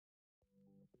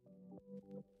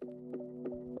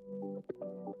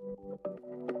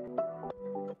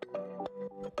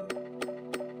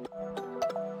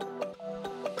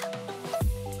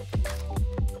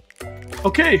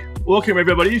Okay, welcome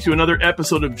everybody to another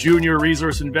episode of Junior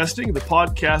Resource Investing, the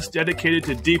podcast dedicated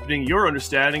to deepening your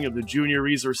understanding of the junior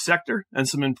resource sector and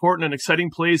some important and exciting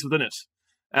plays within it.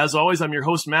 As always, I'm your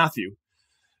host, Matthew.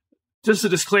 Just a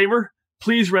disclaimer,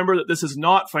 please remember that this is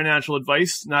not financial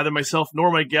advice. Neither myself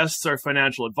nor my guests are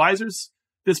financial advisors.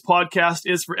 This podcast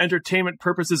is for entertainment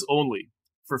purposes only.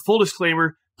 For full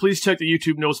disclaimer, please check the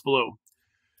YouTube notes below.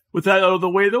 With that out of the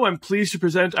way, though, I'm pleased to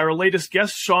present our latest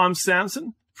guest,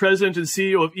 Samson, President and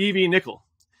CEO of EV Nickel.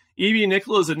 EV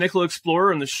Nickel is a nickel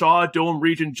explorer in the Shaw Dome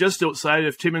region just outside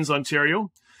of Timmins,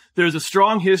 Ontario. There is a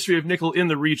strong history of nickel in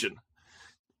the region.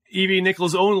 EV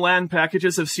Nickel's own land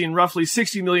packages have seen roughly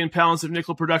 60 million pounds of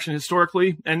nickel production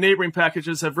historically, and neighboring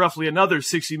packages have roughly another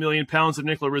 60 million pounds of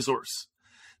nickel resource.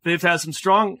 They've had some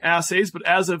strong assays, but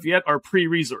as of yet are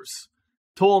pre-resource.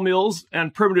 Toll mills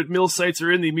and permitted mill sites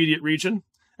are in the immediate region,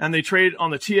 and they trade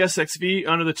on the TSXV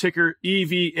under the ticker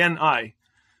EVNi.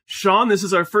 Sean, this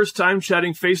is our first time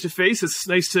chatting face-to-face. It's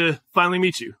nice to finally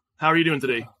meet you. How are you doing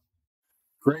today?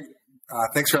 Great.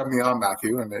 Thanks for having me on,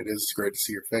 Matthew, and it is great to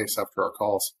see your face after our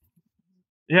calls.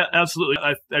 Yeah, absolutely.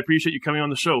 I appreciate you coming on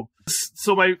the show.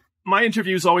 So my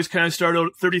interviews always kind of start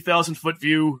out 30,000-foot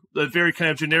view, a very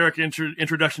kind of generic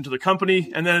introduction to the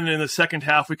company, and then in the second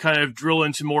half, we kind of drill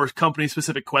into more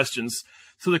company-specific questions.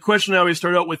 So the question I always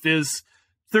start out with is,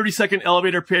 30-second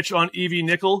elevator pitch on EV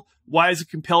Nickel. Why is it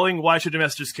compelling? Why should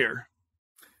investors care?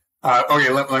 Okay,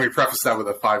 let me preface that with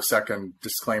a 5-second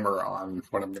disclaimer on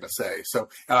what I'm going to say. So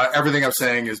everything I'm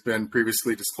saying has been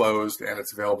previously disclosed, and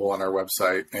it's available on our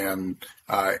website. And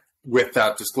with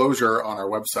that disclosure on our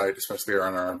website, especially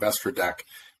on our investor deck,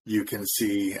 you can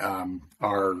see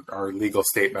our legal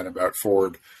statement about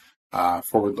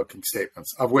forward-looking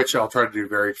statements, of which I'll try to do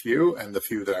very few, and the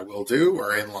few that I will do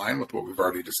are in line with what we've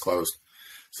already disclosed.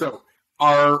 So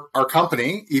our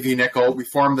company, EV Nickel, we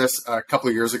formed this a couple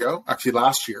of years ago, actually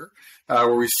last year,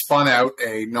 where we spun out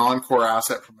a non-core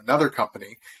asset from another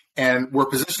company. And we're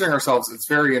positioning ourselves, it's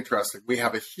very interesting. We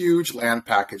have a huge land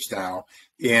package now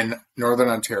in Northern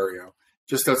Ontario,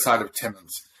 just outside of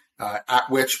Timmins, at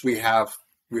which we have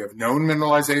known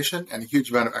mineralization and a huge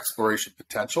amount of exploration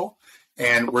potential.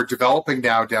 And we're developing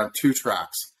now down two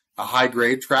tracks. A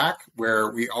high-grade track where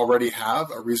we already have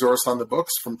a resource on the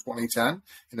books from 2010,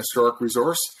 an historic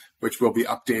resource, which we'll be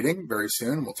updating very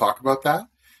soon. We'll talk about that.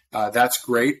 That's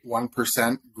great,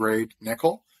 1% grade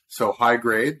nickel. So high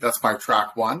grade, that's my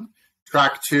track one.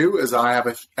 Track two is I have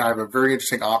a very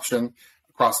interesting option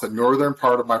across the northern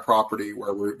part of my property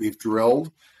where we've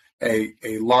drilled a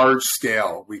large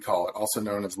scale, we call it, also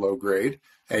known as low grade,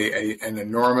 an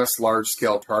enormous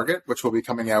large-scale target, which will be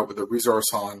coming out with a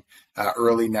resource on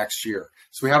early next year.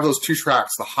 So we have those two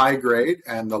tracks, the high grade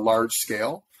and the large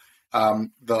scale.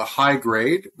 The high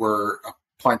grade, we're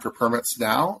applying for permits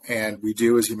now, and we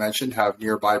do, as you mentioned, have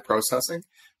nearby processing.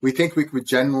 We think we could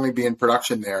generally be in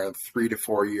production there in 3 to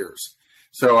 4 years.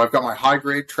 So I've got my high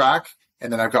grade track,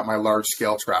 and then I've got my large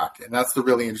scale track. And that's the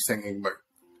really interesting thing.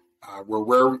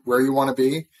 We're where you want to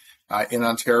be in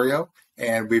Ontario.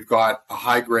 And we've got a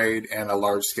high grade and a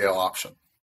large scale option.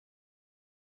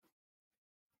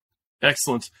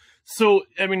 Excellent. So,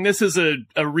 I mean, this is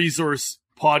a resource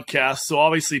podcast. So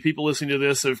obviously people listening to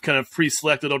this have kind of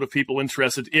pre-selected out of people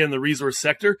interested in the resource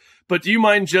sector. But do you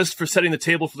mind, just for setting the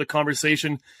table for the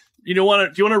conversation, do you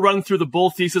want to run through the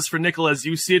bull thesis for nickel as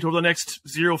you see it over the next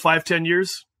 0, 5, 10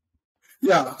 years?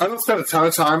 Yeah, I don't spend a ton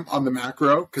of time on the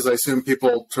macro because I assume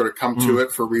people sort of come to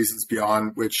it for reasons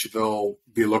beyond which they'll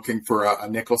be looking for a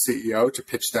nickel CEO to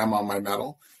pitch them on my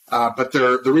metal. But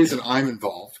the reason I'm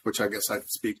involved, which I guess I'd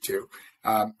speak to,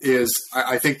 is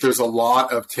I think there's a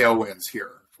lot of tailwinds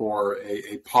here for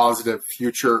a positive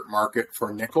future market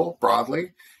for nickel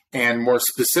broadly, and more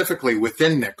specifically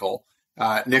within nickel,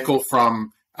 nickel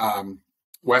from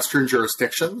Western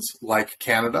jurisdictions like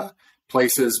Canada,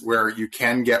 places where you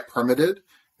can get permitted,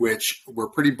 which we're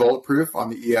pretty bulletproof on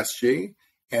the ESG.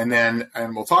 And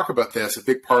we'll talk about this, a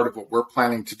big part of what we're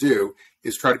planning to do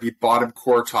is try to be bottom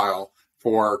quartile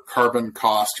for carbon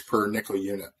cost per nickel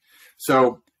unit.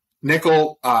 So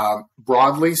nickel,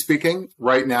 broadly speaking,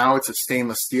 right now it's a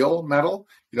stainless steel metal.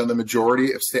 The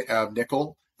majority of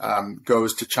nickel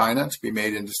goes to China to be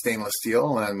made into stainless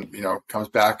steel and, comes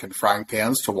back in frying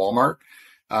pans to Walmart.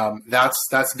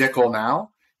 That's nickel now.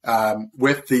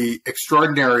 With the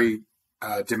extraordinary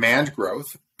demand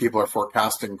growth, people are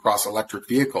forecasting across electric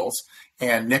vehicles,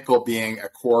 and nickel being a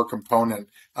core component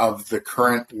of the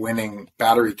current winning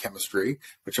battery chemistry,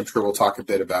 which I'm sure we'll talk a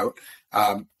bit about.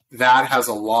 that has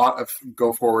a lot of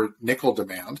go forward nickel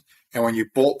demand. And when you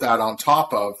bolt that on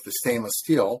top of the stainless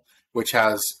steel, which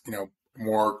has,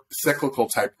 more cyclical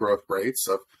type growth rates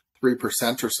of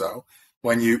 3% or so,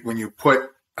 when you put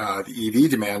the EV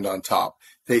demand on top,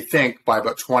 they think by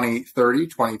about 2030,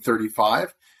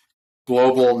 2035,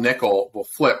 global nickel will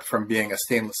flip from being a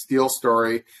stainless steel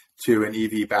story to an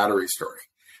EV battery story.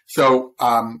 So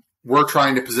we're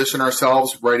trying to position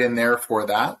ourselves right in there for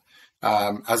that.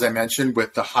 As I mentioned,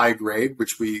 with the high grade,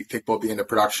 which we think will be into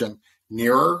production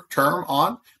nearer term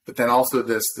on, but then also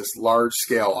this large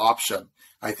scale option.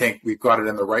 I think we've got it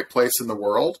in the right place in the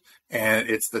world, and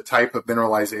it's the type of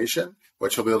mineralization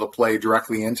which will be able to play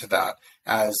directly into that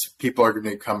as people are going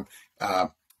to become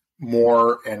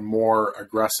more and more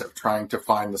aggressive trying to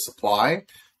find the supply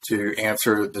to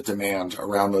answer the demand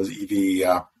around those the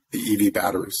EV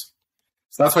batteries.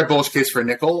 So that's my bullish case for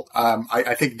nickel.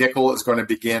 I think nickel is going to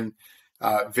begin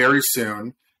very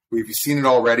soon. We've seen it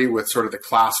already with sort of the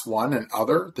class 1 and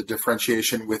other, the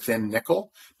differentiation within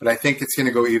nickel, but I think it's going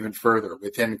to go even further.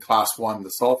 Within class 1,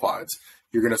 the sulfides,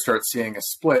 you're going to start seeing a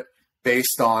split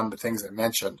based on the things I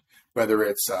mentioned, whether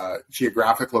it's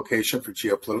geographic location for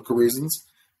geopolitical reasons,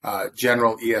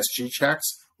 general ESG checks,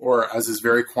 or as is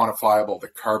very quantifiable, the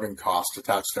carbon cost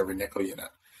attached to every nickel unit.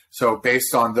 So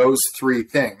based on those three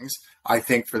things, I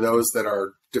think for those that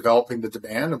are developing the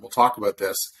demand, and we'll talk about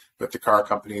this with the car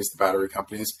companies, the battery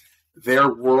companies,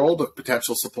 their world of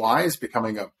potential supply is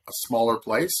becoming a smaller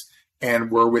place, and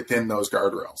we're within those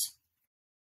guardrails.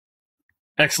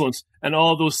 Excellent. And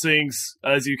all those things,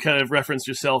 as you kind of referenced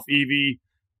yourself, EV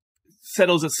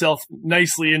settles itself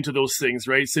nicely into those things,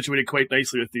 right? Situated quite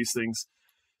nicely with these things.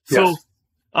 So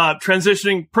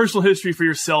transitioning personal history for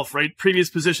yourself, right? Previous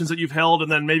positions that you've held,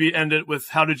 and then maybe end it with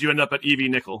how did you end up at EV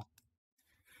Nickel?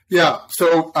 Yeah.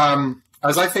 So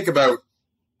as I think about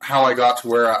how I got to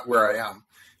where I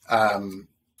am,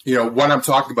 what I'm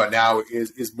talking about now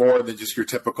is more than just your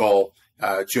typical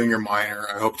junior miner.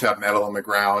 I hope to have metal on the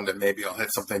ground and maybe I'll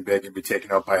hit something big and be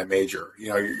taken out by a major.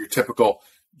 Your typical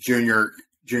junior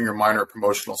miner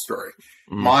promotional story.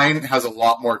 Mine has a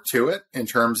lot more to it in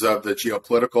terms of the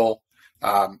geopolitical,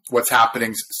 what's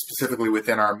happening specifically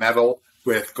within our metal,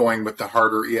 with going with the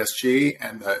harder ESG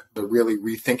and the really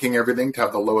rethinking everything to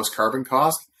have the lowest carbon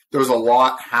cost. There's a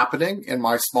lot happening in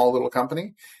my small little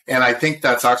company. And I think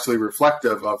that's actually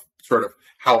reflective of sort of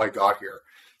how I got here.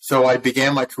 So I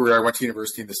began my career, I went to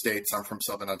university in the States. I'm from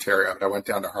Southern Ontario, but I went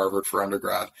down to Harvard for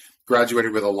undergrad,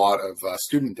 graduated with a lot of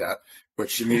student debt,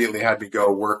 which immediately had me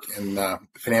go work in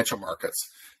financial markets.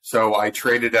 So I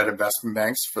traded at investment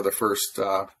banks for the first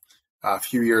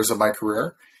few years of my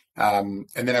career. And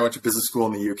then I went to business school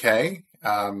in the UK,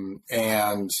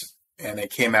 and I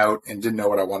came out and didn't know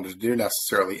what I wanted to do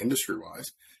necessarily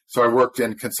industry-wise. So I worked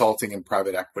in consulting and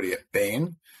private equity at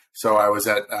Bain. So I was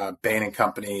at Bain &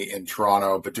 Company in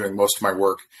Toronto, but doing most of my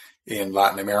work in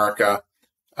Latin America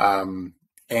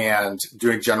and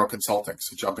doing general consulting,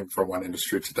 so jumping from one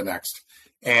industry to the next.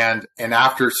 And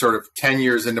after sort of 10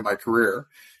 years into my career,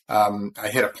 I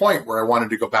hit a point where I wanted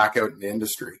to go back out in the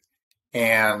industry.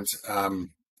 And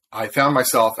I found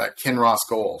myself at Kinross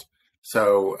Gold.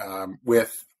 So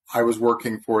I was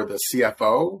working for the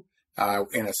CFO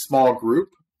in a small group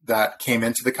that came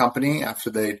into the company after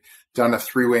they'd done a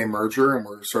three-way merger and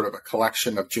were sort of a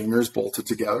collection of juniors bolted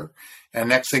together. And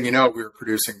next thing you know, we were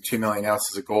producing 2 million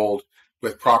ounces of gold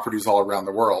with properties all around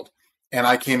the world. And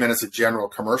I came in as a general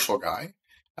commercial guy,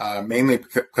 mainly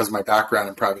because of my background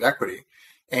in private equity.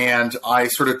 And I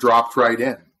sort of dropped right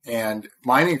in. And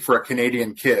mining for a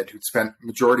Canadian kid who'd spent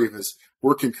majority of his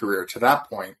working career to that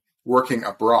point working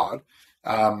abroad,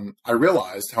 I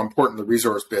realized how important the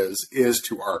resource biz is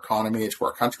to our economy and to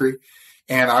our country.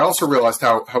 And I also realized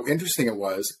how interesting it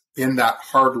was in that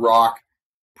hard rock,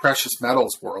 precious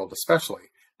metals world, especially,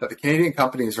 that the Canadian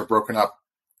companies are broken up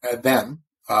then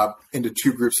into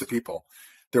two groups of people.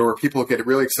 There were people who get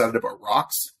really excited about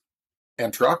rocks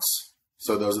and trucks.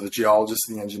 So those are the geologists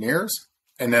and the engineers.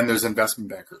 And then there's investment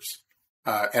bankers.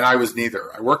 And I was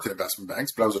neither. I worked at investment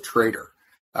banks, but I was a trader.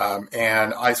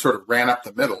 And I sort of ran up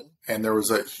the middle. And there was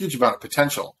a huge amount of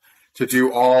potential to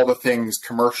do all the things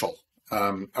commercial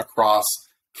across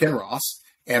Kinross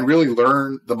and really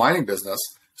learn the mining business,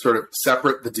 sort of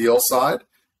separate the deal side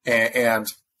and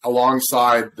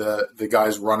alongside the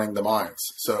guys running the mines.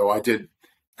 So I did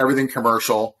everything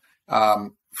commercial,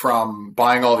 from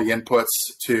buying all the inputs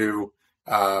to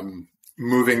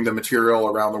moving the material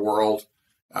around the world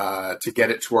to get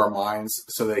it to our mines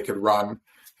so they could run.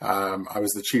 I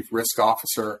was the chief risk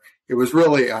officer. It was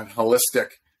really a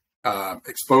holistic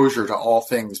exposure to all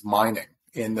things mining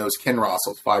in those Kinross,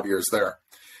 those 5 years there.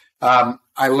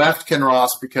 I left Kinross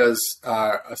because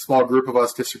a small group of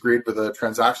us disagreed with a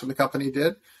transaction the company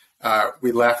did.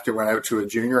 We left and went out to a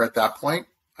junior at that point.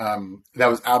 That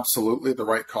was absolutely the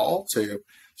right call to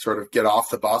sort of get off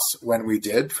the bus when we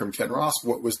did from Kinross.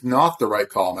 What was not the right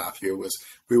call, Matthew, was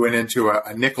we went into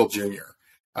a nickel junior,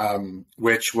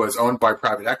 which was owned by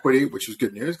private equity, which was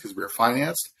good news because we were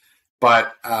financed.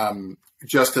 But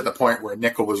just at the point where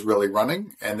nickel was really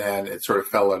running, and then it sort of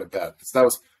fell out of bed. So that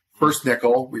was first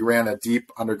nickel. We ran a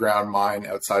deep underground mine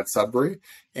outside Sudbury,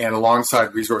 and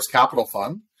alongside Resource Capital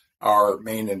Fund, our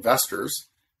main investors,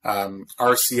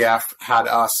 RCF had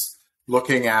us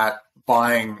looking at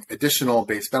buying additional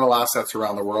base metal assets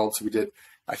around the world. So we did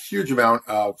a huge amount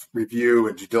of review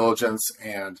and due diligence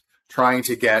and trying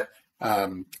to get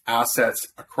assets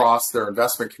across their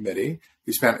investment committee.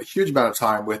 We spent a huge amount of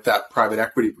time with that private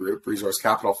equity group, Resource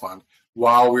Capital Fund,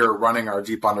 while we were running our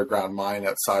deep underground mine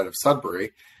outside of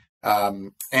Sudbury.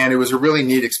 And it was a really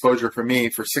neat exposure for me.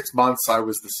 For 6 months, I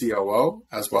was the COO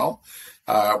as well,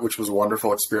 which was a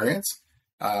wonderful experience.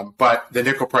 But the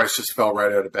nickel price just fell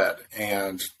right out of bed,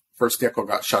 and First Nickel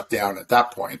got shut down at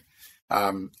that point.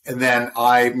 And then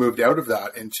I moved out of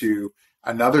that into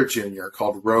another junior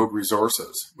called Rogue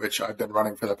Resources, which I've been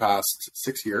running for the past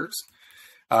 6 years.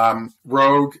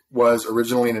 Rogue was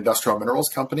originally an industrial minerals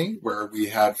company where we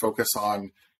had focus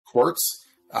on quartz.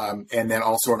 And then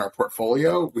also in our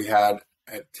portfolio, we had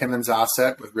a Timmins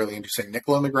asset with really interesting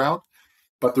nickel in the ground.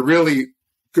 But the really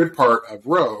good part of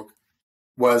Rogue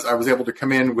was I was able to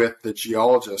come in with the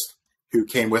geologist who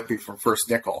came with me from First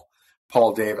Nickel,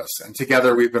 Paul Davis. And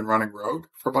together we've been running Rogue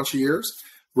for a bunch of years.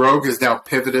 Rogue has now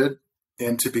pivoted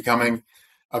into becoming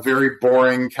a very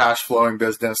boring cash flowing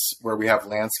business where we have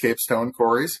landscape stone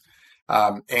quarries.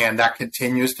 And that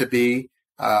continues to be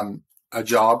a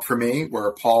job for me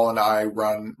where Paul and I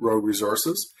run Rogue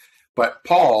Resources. But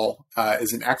Paul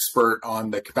is an expert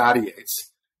on the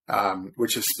Kabadiates,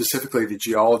 which is specifically the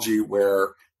geology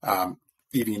where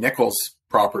EV Nickel's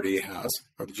property has,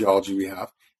 or the geology we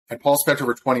have. And Paul spent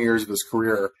over 20 years of his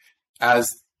career as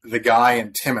the guy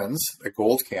in Timmins, the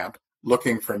gold camp,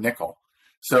 looking for nickel.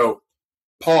 So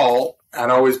Paul had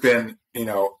always been,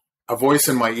 a voice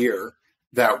in my ear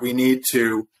that we need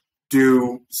to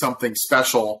do something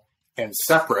special and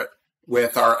separate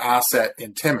with our asset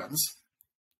in Timmins.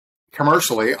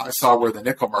 Commercially, I saw where the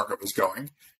nickel market was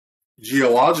going.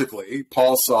 Geologically,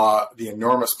 Paul saw the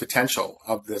enormous potential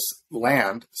of this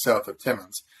land south of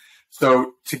Timmins.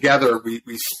 So together, we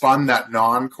spun that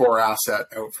non-core asset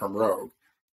out from Rogue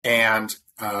and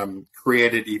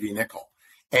created EV Nickel.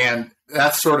 And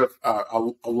that's sort of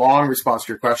a long response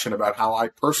to your question about how I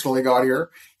personally got here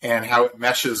and how it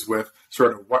meshes with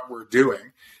sort of what we're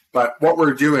doing. But what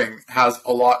we're doing has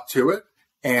a lot to it.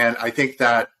 And I think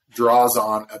that draws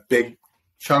on a big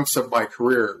chunks of my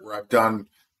career where I've done,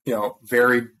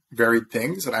 very varied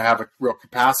things. And I have a real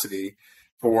capacity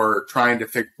for trying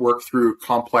to work through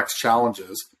complex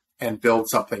challenges and build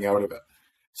something out of it.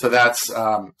 So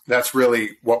that's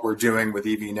really what we're doing with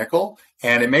EV Nickel.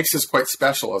 And it makes us quite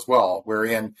special as well,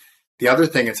 wherein the other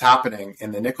thing that's happening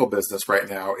in the nickel business right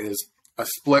now is a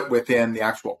split within the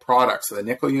actual products. So the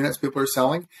nickel units people are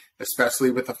selling, especially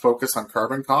with a focus on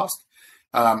carbon cost.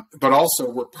 But also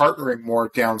we're partnering more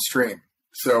downstream.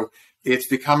 So it's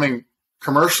becoming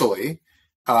commercially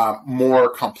more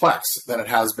complex than it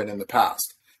has been in the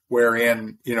past,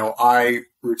 wherein, I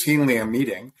routinely am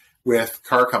meeting with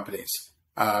car companies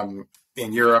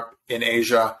in Europe, in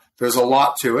Asia. There's a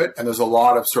lot to it, and there's a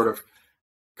lot of sort of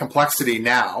complexity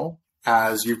now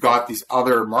as you've got these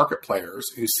other market players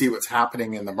who see what's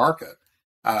happening in the market,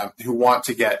 who want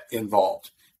to get involved.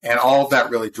 And all of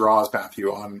that really draws,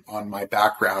 Matthew, on my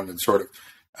background and sort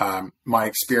of my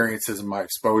experiences and my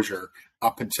exposure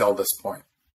up until this point.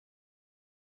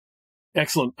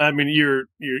 Excellent. I mean, you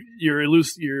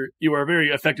are very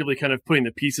effectively kind of putting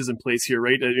the pieces in place here,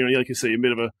 right? Like you say, a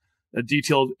bit of a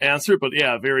detailed answer, but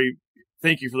yeah,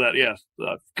 thank you for that. Yeah,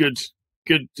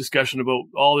 good discussion about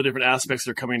all the different aspects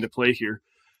that are coming into play here.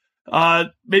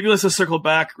 Maybe let's just circle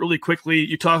back really quickly.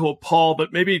 You talk about Paul,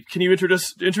 but maybe can you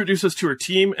introduce us to her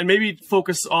team and maybe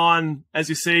focus on, as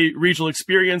you say, regional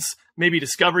experience, maybe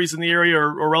discoveries in the area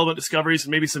or relevant discoveries,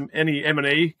 and maybe any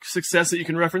M&A success that you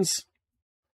can reference?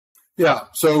 Yeah.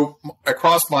 So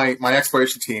across my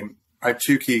exploration team, I have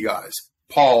two key guys.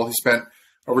 Paul, who spent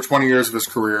over 20 years of his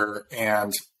career,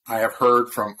 and I have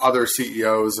heard from other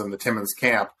CEOs in the Timmins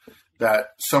camp that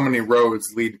so many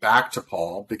roads lead back to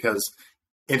Paul because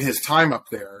in his time up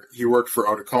there, he worked for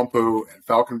Outokumpu and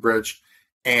Falconbridge.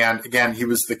 And again, he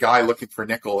was the guy looking for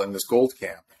nickel in this gold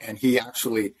camp. And he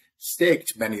actually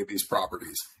staked many of these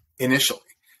properties initially.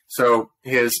 So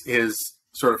his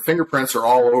sort of fingerprints are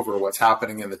all over what's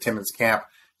happening in the Timmins camp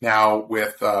now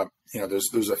with,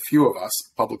 there's a few of us,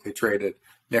 publicly traded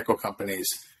nickel companies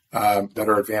that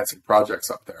are advancing projects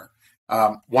up there.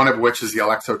 One of which is the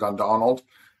Alexo Dundonald.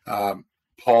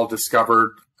 Paul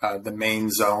discovered the main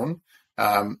zone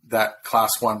that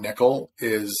Class 1 nickel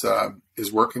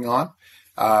is working on.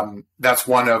 That's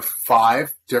one of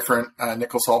 5 different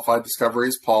nickel sulfide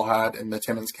discoveries Paul had in the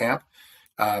Timmins camp.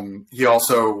 He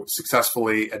also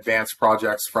successfully advanced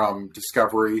projects from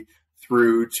discovery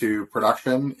through to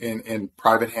production in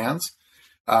private hands.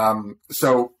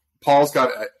 So Paul's got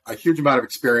a huge amount of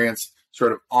experience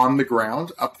sort of on the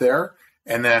ground up there.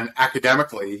 And then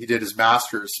academically, he did his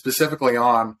master's specifically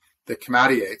on the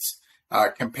komatiates,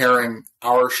 comparing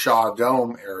our Shaw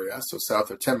Dome area, so south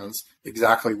of Timmins,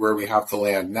 exactly where we have the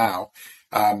land now,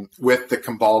 with the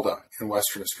Kambalda in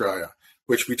Western Australia,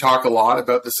 which we talk a lot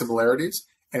about the similarities.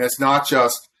 And it's not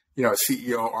just,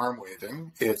 CEO arm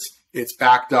waving. It's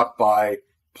backed up by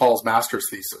Paul's master's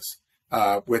thesis,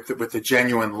 with the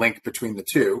genuine link between the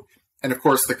two. And of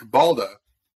course, the Kambalda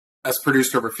has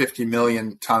produced over 50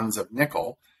 million tons of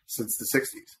nickel since the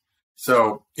 60s.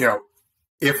 So,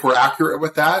 if we're accurate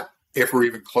with that, if we're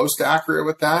even close to accurate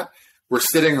with that, we're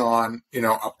sitting on,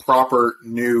 a proper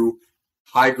new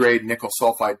high-grade nickel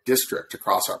sulfide district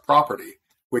across our property,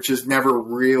 which has never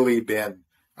really been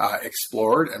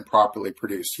explored and properly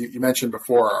produced. You mentioned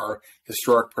before our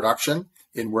historic production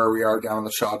in where we are down in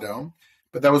the Shaw Dome,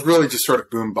 but that was really just sort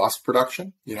of boom-bust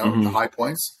production, the high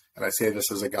points. And I say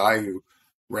this as a guy who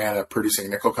ran a producing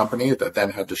nickel company that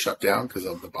then had to shut down because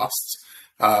of the busts.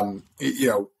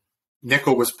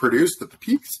 Nickel was produced at the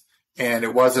peaks, and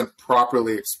it wasn't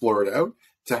properly explored out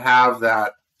to have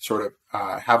that sort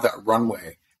of have that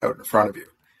runway out in front of you.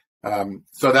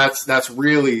 So that's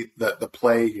really the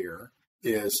play here,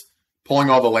 is pulling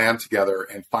all the land together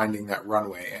and finding that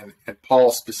runway. And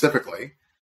Paul specifically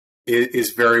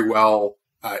is very well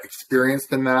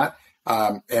experienced in that.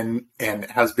 And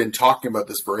has been talking about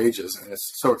this for ages, and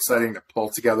it's so exciting to pull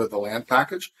together the land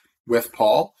package with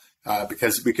Paul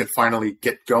because we can finally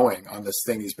get going on this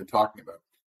thing he's been talking about.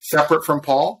 Separate from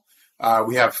Paul,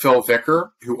 we have Phil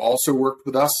Vicker, who also worked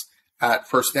with us at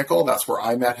First Nickel. That's where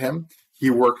I met him. He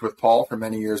worked with Paul for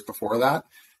many years before that.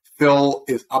 Phil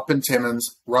is up in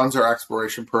Timmins, runs our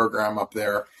exploration program up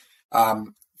there.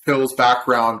 Phil's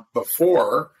background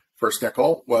before First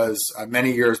Nickel was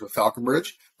many years with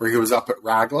Falconbridge, where he was up at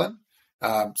Raglan.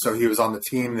 So he was on the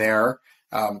team there,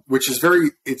 which is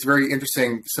very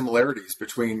interesting similarities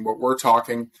between what we're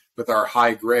talking with our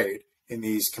high grade in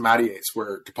these komatiates,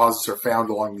 where deposits are found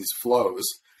along these flows.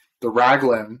 The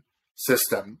Raglan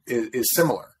system is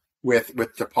similar with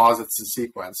deposits in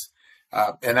sequence.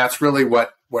 And that's really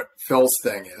what Phil's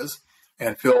thing is.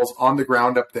 And Phil's on the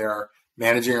ground up there,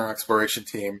 managing our exploration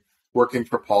team, working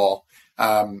for Paul.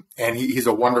 And he's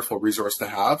a wonderful resource to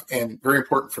have. And very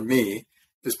important for me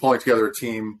is pulling together a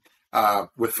team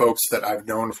with folks that I've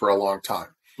known for a long time.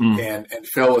 And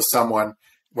Phil is someone,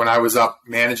 when I was up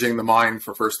managing the mine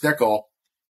for First Nickel,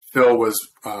 Phil was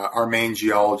our main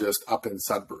geologist up in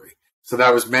Sudbury. So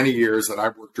that was many years that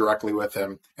I've worked directly with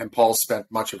him, and Paul spent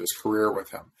much of his career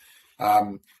with him.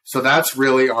 So that's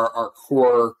really our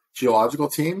core geological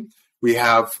team. We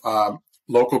have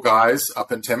local guys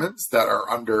up in Timmins that are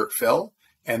under Phil,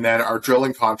 and then our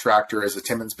drilling contractor is a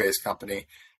Timmins-based company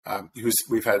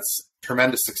we've had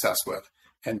tremendous success with,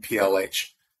 and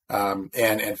PLH.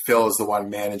 And Phil is the one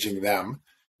managing them.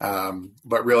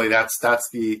 But really, that's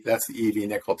the EV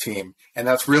Nickel team, and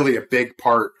that's really a big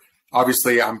part.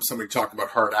 Obviously, I'm somebody talking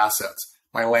about hard assets.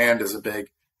 My land is a big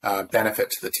benefit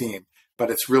to the team, but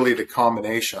it's really the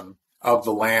combination of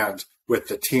the land with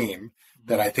the team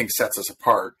that I think sets us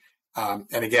apart.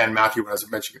 And again, Matthew, as I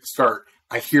mentioned at the start,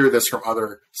 I hear this from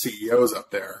other CEOs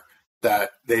up there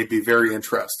that they'd be very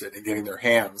interested in getting their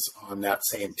hands on that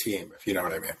same team, if you know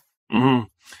what I mean. Mm-hmm.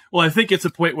 Well, I think it's a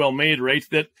point well made, right?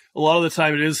 That a lot of the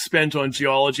time it is spent on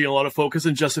geology and a lot of focus,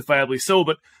 and justifiably so.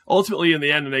 But ultimately, in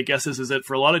the end, and I guess this is it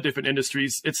for a lot of different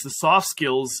industries, it's the soft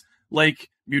skills like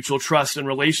mutual trust and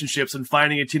relationships and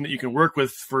finding a team that you can work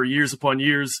with for years upon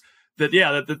years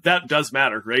that does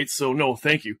matter, right? So no,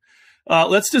 thank you.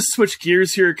 Let's just switch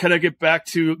gears here, kind of get back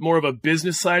to more of a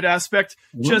business side aspect.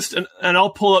 And I'll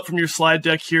pull up from your slide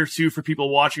deck here too for people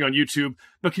watching on YouTube.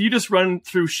 But can you just run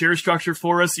through share structure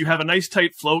for us? You have a nice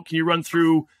tight float. Can you run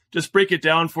through, just break it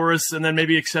down for us, and then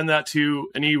maybe extend that to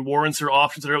any warrants or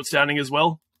options that are outstanding as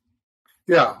well?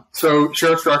 Yeah. So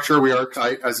share structure, we are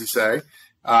tight, as you say,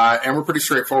 and we're pretty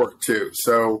straightforward too.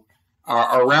 So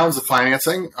our rounds of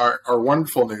financing are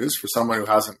wonderful news for someone who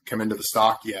hasn't come into the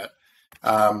stock yet.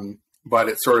 But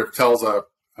it sort of tells a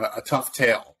tough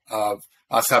tale of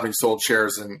us having sold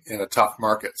shares in a tough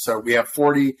market. So we have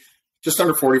just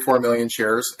under 44 million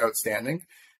shares outstanding.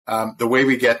 The way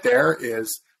we get there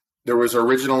is there was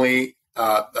originally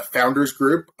a founders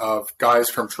group of guys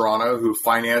from Toronto who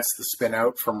financed the spin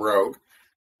out from Rogue,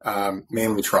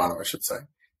 mainly Toronto, I should say,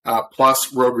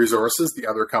 plus Rogue Resources, the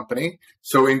other company.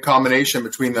 So in combination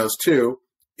between those two,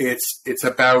 it's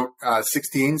about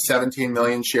 16, 17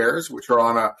 million shares, which are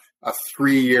on a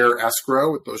 3-year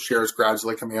escrow with those shares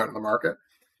gradually coming out in the market.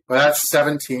 But that's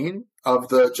 17 of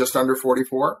the just under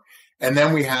 44. And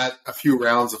then we had a few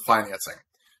rounds of financing.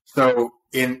 So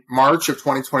in March of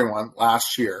 2021,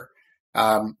 last year,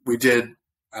 we did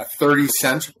a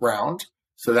 30-cent round.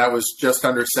 So that was just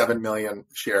under 7 million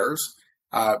shares.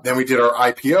 Then we did our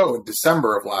IPO in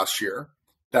December of last year.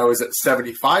 That was at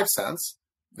 75 cents.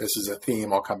 This is a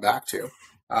theme I'll come back to.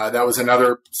 That was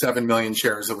another 7 million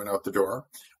shares that went out the door.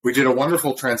 We did a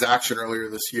wonderful transaction earlier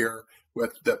this year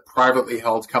with the privately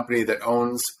held company that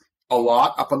owns a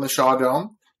lot up on the Shaw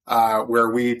Dome, where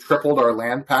we tripled our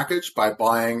land package by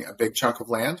buying a big chunk of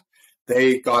land.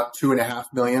 They got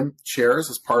 2.5 million shares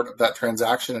as part of that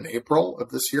transaction in April of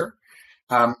this year.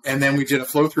 And then we did a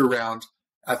flow-through round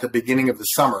at the beginning of the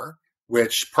summer,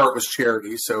 which part was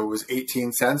charity. So it was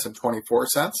 18 cents and 24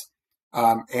 cents.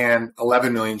 And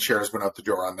 11 million shares went out the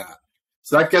door on that.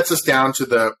 So that gets us down to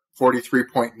the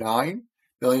 43.9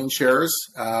 million shares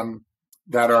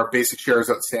that are basic shares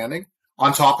outstanding.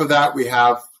 On top of that, we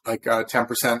have like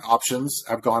 10% options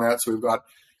have gone out. So we've got,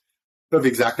 I don't have the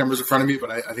exact numbers in front of me,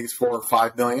 but I think it's 4 or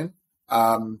 5 million.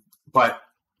 But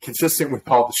consistent with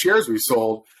all the shares we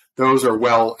sold, those are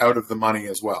well out of the money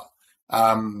as well,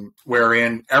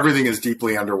 wherein everything is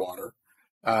deeply underwater.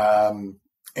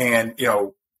 And, you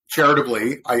know,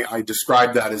 charitably, I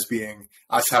describe that as being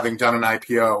us having done an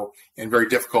IPO in very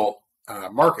difficult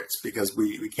markets, because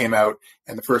we came out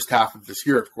in the first half of this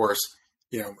year, of course,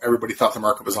 you know, everybody thought the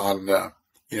market was on,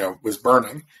 was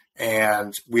burning,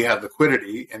 and we had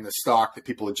liquidity in the stock that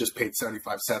people had just paid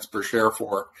 75 cents per share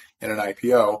for in an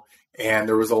IPO, and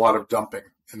there was a lot of dumping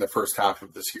in the first half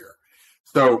of this year.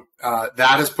 So that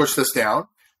has pushed us down.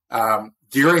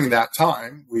 During that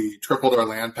time, we tripled our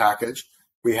land package.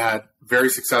 We had very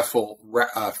successful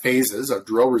phases of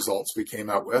drill results we came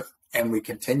out with, and we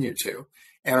continue to.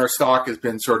 And our stock has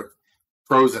been sort of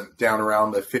frozen down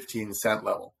around the 15-cent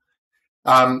level.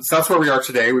 So that's where we are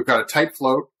today. We've got a tight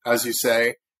float, as you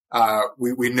say.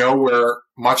 We know where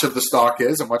much of the stock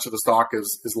is, and much of the stock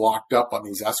is locked up on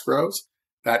these escrows.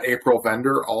 That April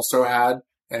vendor also had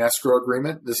an escrow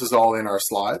agreement. This is all in our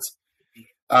slides.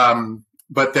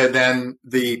 But then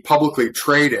the publicly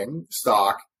trading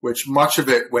stock, which much of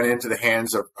it went into the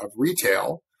hands of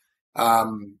retail,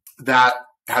 that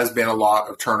has been a lot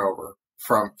of turnover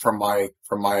from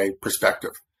my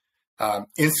perspective.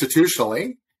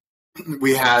 Institutionally,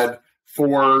 we had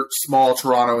 4 small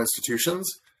Toronto institutions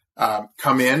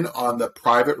come in on the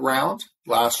private round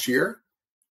last year,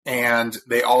 and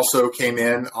they also came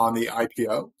in on the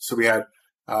IPO. So we had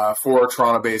 4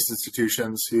 Toronto-based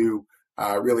institutions who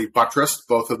really buttressed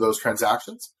both of those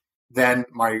transactions. Then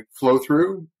my flow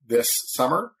through this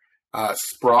summer,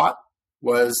 Sprott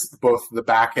was both the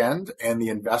back end and the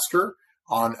investor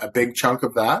on a big chunk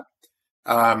of that.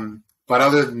 But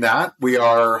other than that, we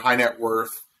are high net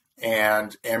worth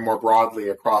and more broadly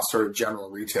across sort of general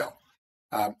retail.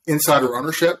 Insider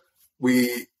ownership,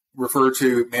 we refer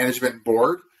to management and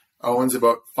board, owns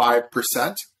about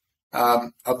 5%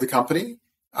 of the company.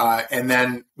 And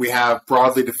then we have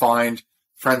broadly defined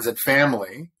friends and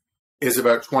family is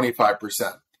about 25%.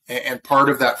 And part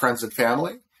of that friends and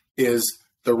family is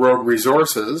the Rogue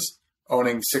Resources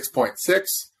owning 6.6.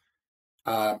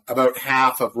 About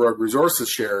half of Rogue Resources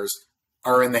shares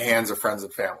are in the hands of friends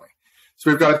and family. So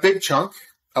we've got a big chunk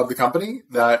of the company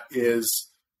that is,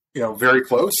 very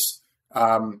close.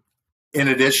 In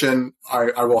addition,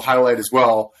 I will highlight as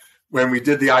well, when we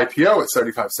did the IPO at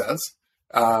 75 cents,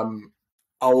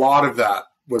 a lot of that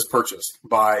was purchased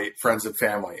by friends and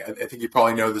family. I think you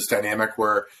probably know this dynamic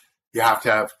where you have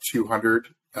to have 200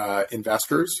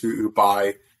 investors who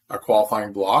buy a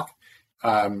qualifying block.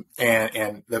 And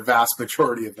the vast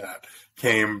majority of that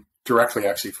came directly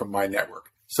actually from my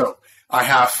network. So I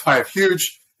have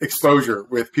huge exposure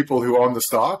with people who own the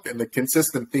stock, and the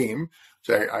consistent theme,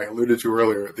 which I alluded to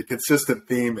earlier, the consistent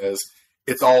theme is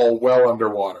it's all well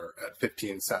underwater at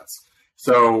 15 cents.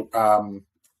 So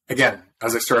again,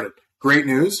 as I started, great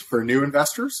news for new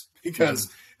investors,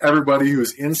 because everybody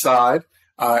who's inside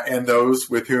and those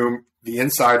with whom the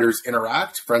insiders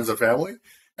interact, friends and family,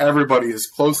 everybody is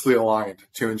closely aligned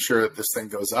to ensure that this thing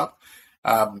goes up,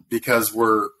 because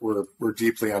we're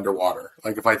deeply underwater.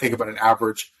 Like if I think about an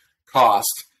average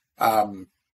cost on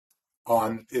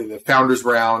the founders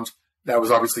round, that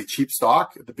was obviously cheap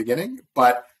stock at the beginning,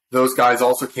 but those guys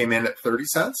also came in at 30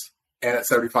 cents and at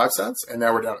 75 cents, and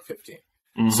now we're down at 15.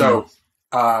 Mm-hmm. So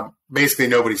basically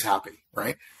nobody's happy,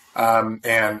 right?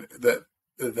 And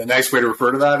the nice way to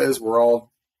refer to that is we're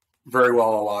all very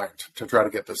well aligned to try to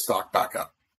get this stock back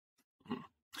up.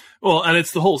 Well, and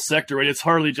it's the whole sector, right? It's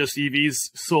hardly just EV's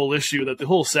sole issue, that the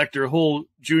whole sector, whole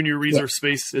junior resource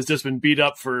space has just been beat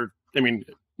up for,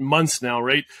 months now,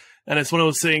 right? And it's one of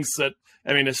those things that,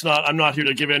 I'm not here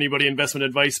to give anybody investment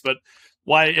advice, but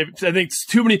I think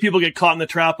too many people get caught in the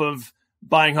trap of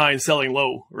buying high and selling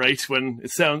low, right?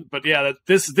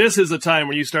 This is a time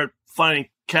when you start finding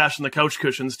cash in the couch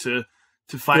cushions to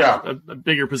find a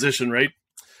bigger position, right?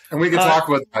 And we can talk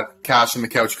about that cash in the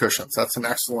couch cushions. That's an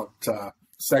excellent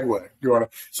segue.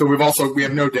 So we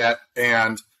have no debt,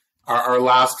 and our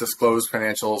last disclosed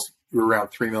financials, we were around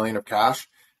 $3 million of cash.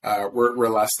 We're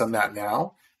less than that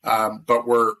now, but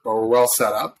we're well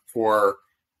set up for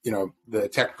the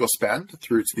technical spend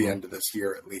through to the end of this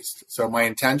year at least. So my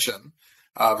intention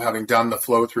of having done the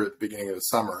flow through at the beginning of the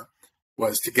summer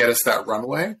was to get us that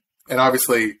runway, and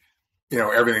obviously,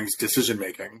 everything's decision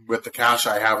making. With the cash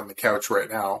I have in the couch right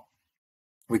now,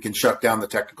 we can shut down the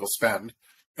technical spend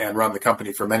and run the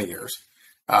company for many years.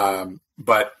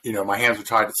 But my hands are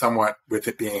tied somewhat with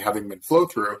it having been flow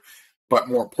through. But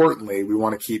more importantly, we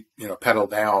want to keep pedal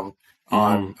down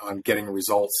on getting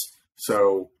results.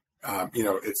 So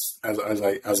it's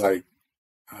as I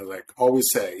always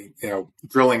say,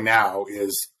 drilling now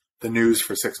is the news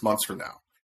for 6 months from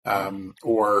now,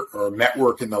 or met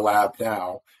work in the lab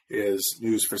now is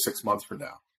news for 6 months from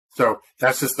now. So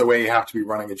that's just the way you have to be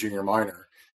running a junior miner.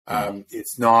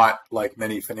 It's not like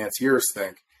many financiers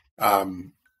think,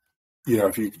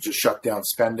 if you just shut down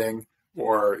spending,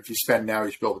 or if you spend now,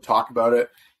 you should be able to talk about it.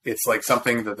 It's like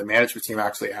something that the management team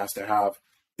actually has to have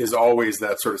is always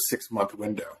that sort of 6 month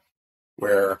window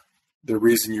where the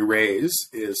reason you raise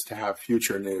is to have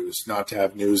future news, not to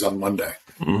have news on Monday.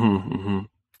 Mm-hmm, mm-hmm.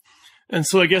 And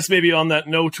so I guess maybe on that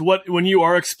note, when you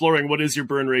are exploring, what is your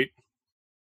burn rate?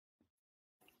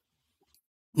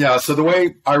 Yeah, so the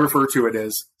way I refer to it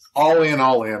is all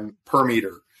in per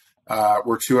meter,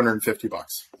 we're $250.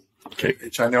 Okay.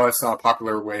 Which I know it's not a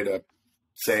popular way to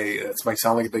say. It might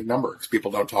sound like a big number because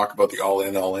people don't talk about the all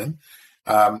in.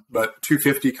 But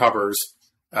 250 covers,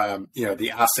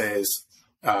 the assays,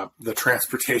 the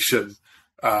transportation,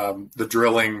 the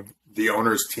drilling, the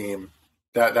owner's team.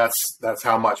 That's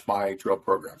how much my drill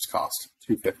programs cost,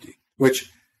 250.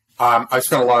 Which I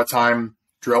spent a lot of time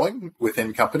drilling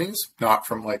within companies, not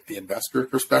from like the investor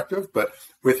perspective, but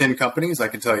within companies. I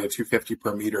can tell you 250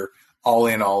 per meter, all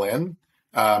in,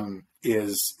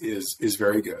 is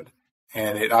very good.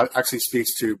 And it actually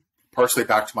speaks to partially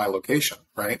back to my location,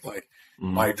 right? Like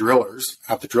my drillers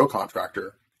at the drill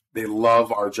contractor, they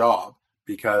love our job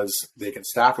because they can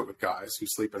staff it with guys who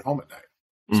sleep at home at night.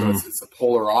 So it's a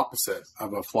polar opposite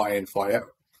of a fly in, fly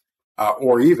out,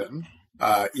 or even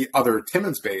other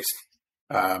Timmins-based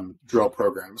drill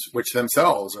programs, which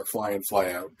themselves are fly in, fly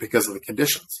out because of the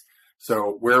conditions.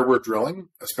 So where we're drilling,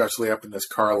 especially up in this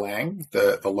Car Lang,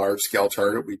 the large scale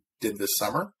target we did this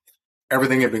summer,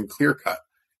 everything had been clear cut.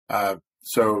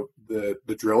 So the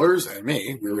drillers and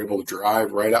me, we were able to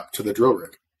drive right up to the drill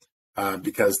rig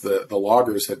because the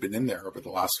loggers had been in there over the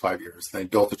last 5 years. They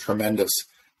built a tremendous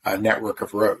network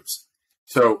of roads.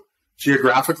 So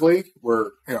geographically, we're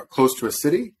close to a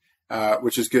city,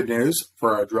 which is good news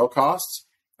for our drill costs.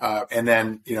 And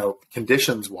then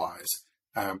conditions wise,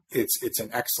 it's an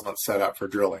excellent setup for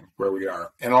drilling where we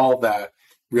are, and all of that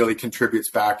really contributes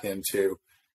back into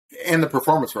and the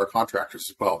performance of our contractors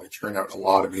as well. They churn out a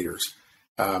lot of meters.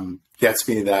 Gets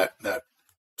me that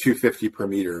 250 per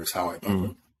meter is how I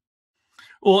think it.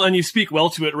 Well, and you speak well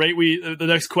to it, right? The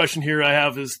next question here I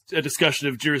have is a discussion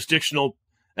of jurisdictional,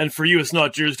 and for you, it's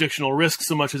not jurisdictional risk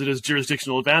so much as it is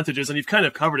jurisdictional advantages. And you've kind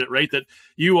of covered it, right? That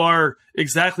you are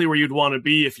exactly where you'd want to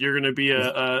be if you're going to be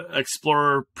a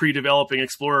explorer, pre-developing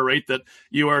explorer, right? That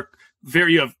you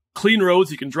have clean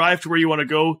roads. You can drive to where you want to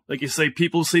go. Like you say,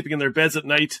 people sleeping in their beds at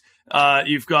night.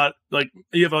 You have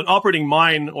an operating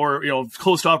mine or,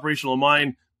 close to operational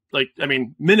mine,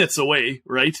 minutes away,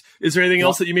 right? Is there anything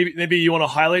else that you maybe you want to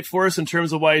highlight for us in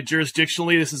terms of why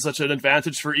jurisdictionally this is such an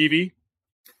advantage for EV?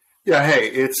 Yeah. Hey,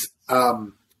 it's,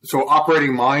 so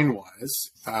operating mine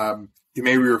wise, you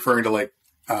may be referring to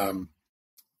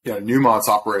Newmont's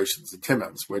operations in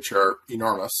Timmins, which are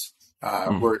enormous.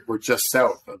 We're just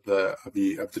south of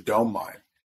the Dome mine.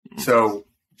 So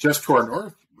just to our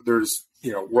north, there's,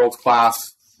 world-class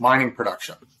mining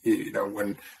production.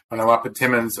 When I'm up in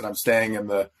Timmins and I'm staying in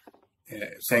the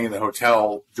staying in the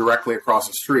hotel directly across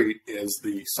the street is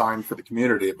the sign for the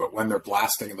community, but when they're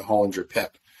blasting in the Hollinger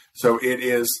pit. So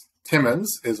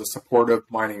Timmins is a supportive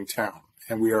mining town,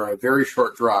 and we are a very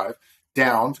short drive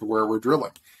down to where we're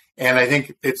drilling. And I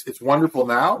think it's wonderful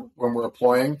now when we're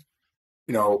employing,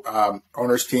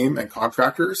 owners team and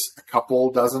contractors, a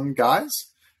couple dozen guys.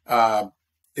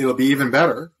 It'll be even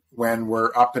better when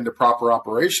we're up into proper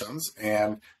operations,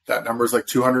 and that number is like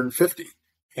 250,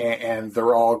 and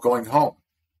they're all going home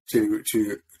to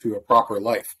a proper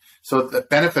life. So the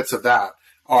benefits of that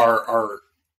are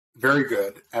very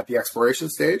good at the exploration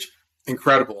stage,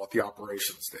 incredible at the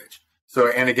operations stage. So,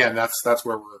 and again, that's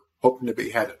where we're hoping to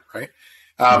be headed, right?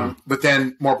 But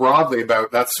then more broadly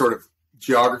about that sort of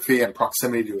geography and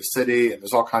proximity to a city, and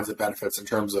there's all kinds of benefits in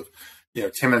terms of,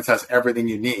 Timmins has everything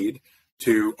you need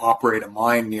to operate a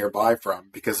mine nearby from,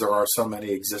 because there are so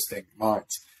many existing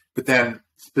mines. But then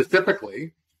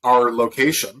specifically our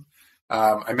location,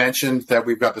 I mentioned that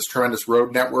we've got this tremendous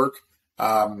road network.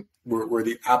 We're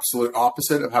the absolute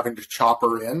opposite of having to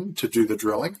chopper in to do the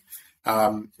drilling.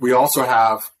 We also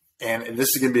have, and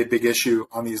this is going to be a big issue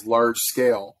on these large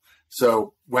scale.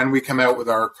 So when we come out with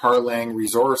our Carlang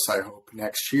resource, I hope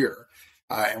next year,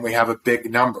 and we have a big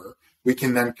number, we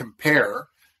can then compare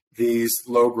these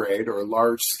low grade or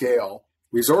large scale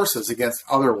resources against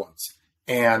other ones.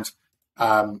 And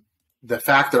the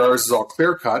fact that ours is all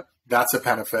clear cut, that's a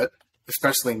benefit,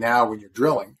 especially now when you're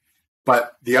drilling.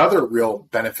 But the other real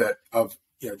benefit of,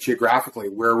 geographically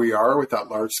where we are with that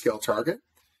large scale target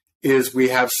is we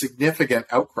have significant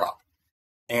outcrop.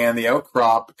 And the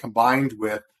outcrop combined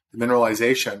with the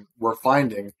mineralization we're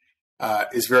finding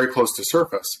is very close to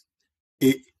surface.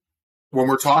 When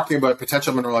we're talking about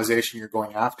potential mineralization you're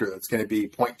going after, that's going to be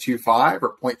 0.25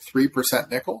 or 0.3%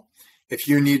 nickel. If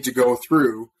you need to go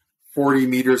through 40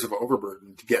 meters of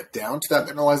overburden to get down to that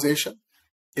mineralization,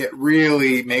 it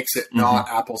really makes it not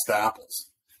apples to apples.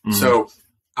 So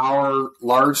our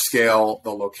large scale,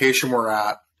 the location we're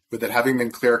at, with it having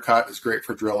been clear cut, is great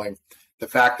for drilling. The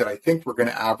fact that I think we're going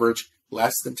to average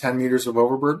less than 10 meters of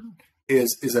overburden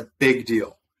is a big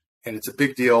deal. And it's a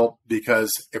big deal because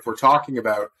if we're talking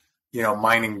about,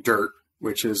 mining dirt,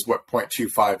 which is what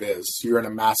 0.25 is, you're in a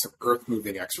massive earth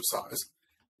moving exercise.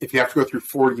 If you have to go through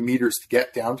 40 meters to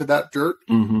get down to that dirt,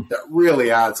 that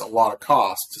really adds a lot of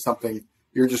cost to something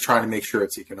you're just trying to make sure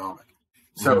it's economic.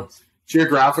 So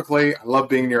geographically, I love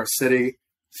being near a city.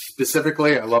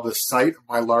 Specifically, I love the site of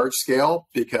my large scale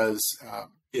because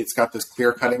it's got this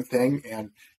clear cutting thing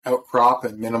and outcrop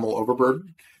and minimal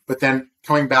overburden. But then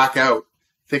coming back out,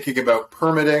 thinking about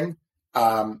permitting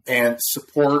and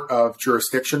support of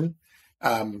jurisdiction.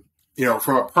 From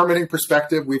a permitting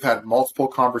perspective, we've had multiple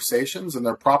conversations, and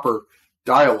they're proper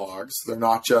dialogues. They're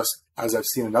not just, as I've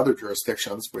seen in other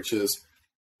jurisdictions, which is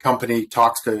company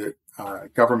talks to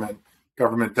government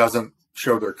doesn't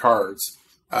show their cards,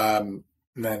 and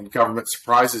then government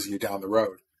surprises you down the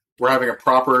road. We're having a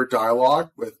proper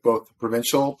dialogue with both the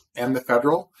provincial and the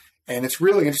federal, and it's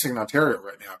really interesting in Ontario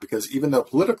right now because even though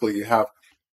politically you have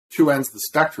two ends of the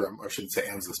spectrum, or I shouldn't say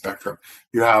ends of the spectrum,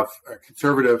 you have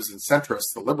conservatives and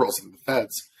centrists, the liberals and the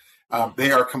feds,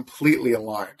 they are completely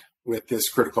aligned with this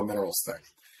critical minerals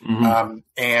thing.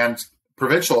 And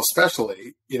provincial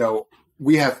especially,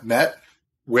 we have met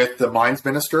with the mines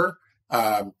minister.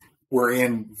 We're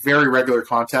in very regular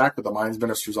contact with the mines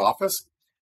minister's office.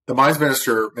 The mines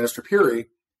minister, Minister Peary,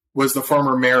 was the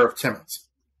former mayor of Timmins,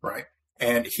 right?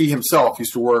 And he himself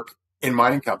used to work in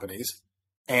mining companies.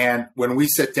 And when we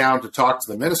sit down to talk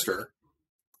to the minister,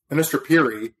 Minister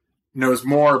Peary knows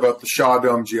more about the Shaw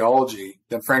Dome geology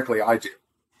than, frankly, I do,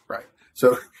 right?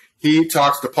 So he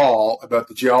talks to Paul about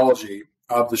the geology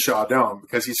of the Shaw Dome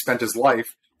because he spent his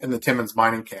life in the Timmins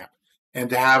mining camp. And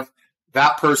to have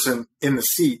that person in the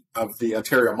seat of the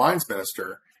Ontario mines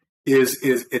minister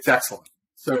it's excellent.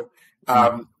 So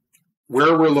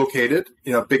where we're located,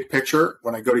 big picture,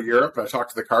 when I go to Europe, I talk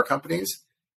to the car companies,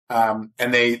 and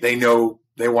they know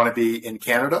they want to be in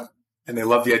Canada, and they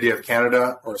love the idea of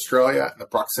Canada or Australia, and the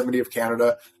proximity of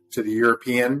Canada to the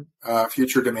European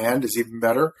future demand is even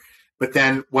better. But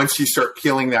then once you start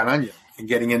peeling that onion and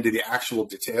getting into the actual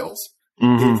details,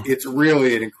 it's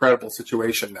really an incredible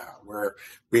situation now where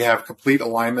we have complete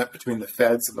alignment between the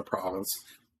feds and the province.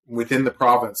 Within the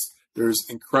province, there's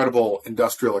incredible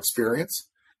industrial experience,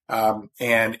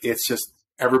 and it's just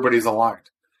everybody's aligned.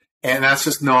 And that's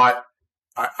just not,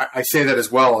 I say that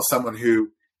as well as someone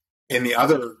who, in the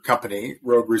other company,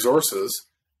 Rogue Resources,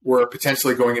 were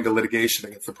potentially going into litigation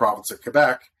against the province of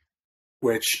Quebec,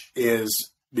 which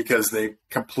is because they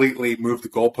completely moved the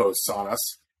goalposts on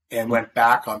us and went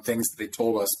back on things that they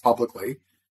told us publicly.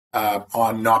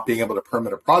 on not being able to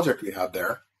permit a project we had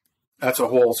there. That's a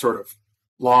whole sort of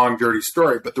long, dirty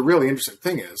story. But the really interesting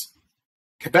thing is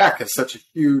Quebec has such a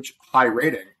huge high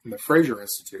rating in the Fraser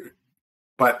Institute,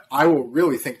 but I will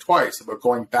really think twice about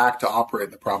going back to operate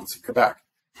in the province of Quebec.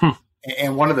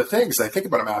 And one of the things I think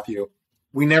about it, Matthew,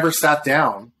 we never sat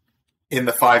down in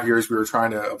the 5 years we were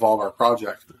trying to evolve our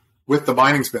project with the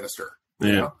minings minister. Yeah.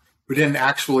 You know? We didn't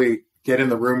actually get in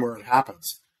the room where it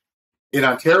happens. In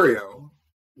Ontario,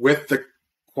 with the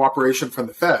cooperation from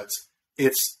the feds,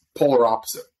 it's polar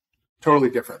opposite.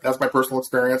 Totally different. That's my personal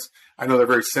experience. I know they're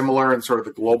very similar in sort of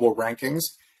the global rankings.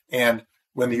 And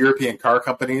when the European car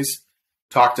companies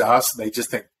talk to us, they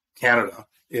just think Canada.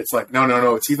 It's like,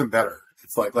 no, it's even better.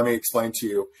 It's like, let me explain to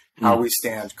you how we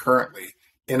stand currently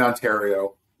in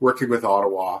Ontario, working with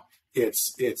Ottawa.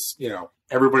 It's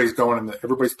everybody's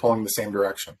everybody's pulling the same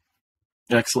direction.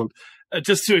 Excellent.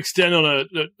 Just to extend on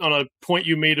a point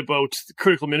you made about the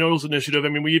Critical Minerals Initiative, I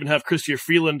mean, we even have Chrystia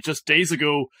Freeland just days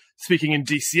ago speaking in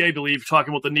DC, I believe,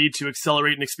 talking about the need to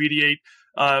accelerate and expedite,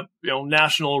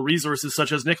 national resources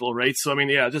such as nickel, right? So, I mean,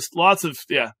 just lots of,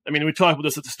 I mean, we talked about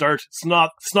this at the start. It's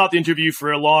not the interview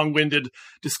for a long-winded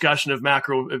discussion of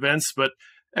macro events, but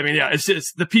I mean, it's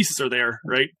just the pieces are there,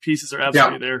 right? Pieces are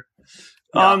absolutely there.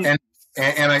 And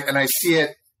I see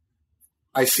it.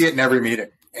 I see it in every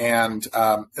meeting. And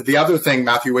the other thing,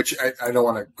 Matthew, which I don't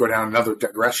want to go down another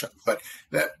digression, but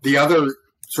the other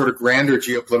sort of grander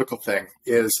geopolitical thing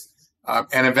is,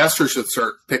 and investors should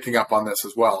start picking up on this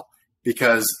as well,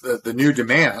 because the new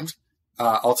demand,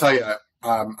 I'll tell you,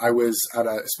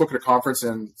 I spoke at a conference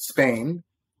in Spain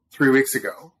 3 weeks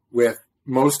ago with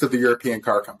most of the European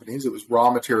car companies. It was raw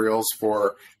materials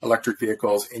for electric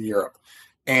vehicles in Europe.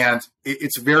 And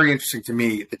it's very interesting to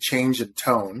me, the change in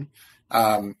tone,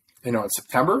 in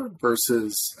September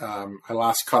versus I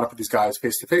last caught up with these guys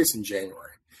face-to-face in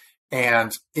January.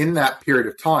 And in that period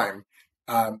of time,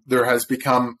 there has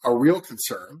become a real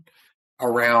concern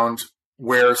around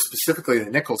where specifically the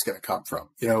nickel is going to come from.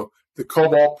 The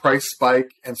cobalt price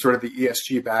spike and sort of the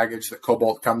ESG baggage that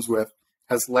cobalt comes with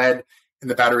has led in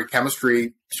the battery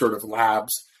chemistry sort of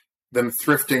labs, them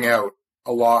thrifting out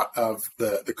a lot of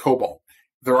the cobalt.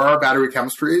 There are battery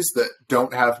chemistries that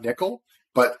don't have nickel,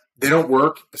 but they don't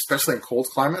work, especially in cold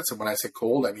climates. And when I say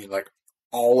cold, I mean like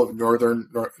all of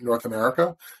North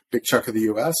America, big chunk of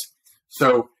the US.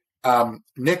 So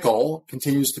nickel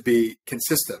continues to be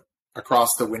consistent across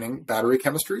the winning battery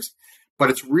chemistries. But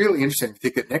it's really interesting to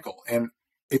think at nickel. And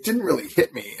it didn't really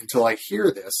hit me until I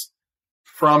hear this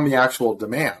from the actual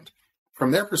demand.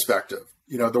 From their perspective,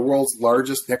 the world's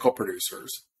largest nickel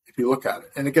producers, if you look at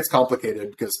it, and it gets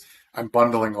complicated because I'm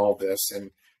bundling all this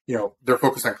and, they're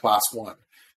focused on class one.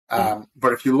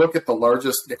 But if you look at the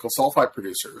largest nickel sulfide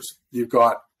producers, you've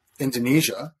got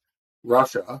Indonesia,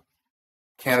 Russia,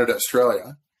 Canada,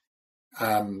 Australia.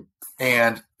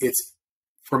 And it's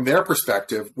from their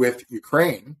perspective with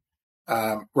Ukraine,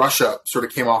 Russia sort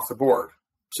of came off the board.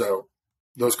 So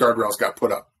those guardrails got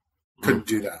put up. Couldn't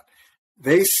do that.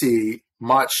 They see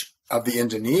much of the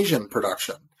Indonesian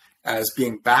production as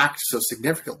being backed so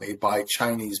significantly by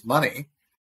Chinese money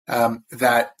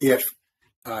that if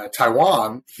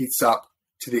Taiwan heats up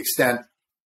to the extent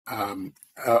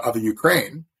of the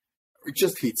Ukraine, it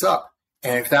just heats up.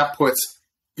 And if that puts,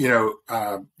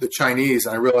 the Chinese,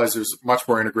 and I realize there's much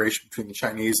more integration between the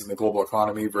Chinese and the global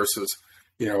economy versus,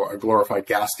 a glorified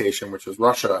gas station, which is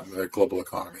Russia and the global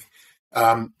economy.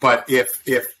 But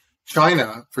if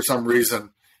China, for some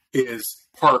reason, is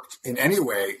parked in any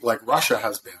way like Russia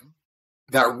has been,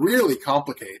 that really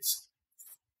complicates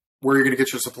where you're going to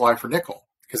get your supply for nickel,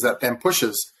 because that then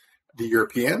pushes the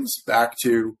Europeans back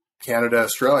to Canada,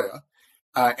 Australia.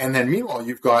 And then meanwhile,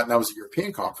 you've got, and that was a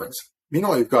European conference,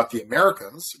 meanwhile, you've got the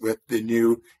Americans with the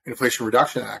new Inflation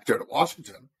Reduction Act out of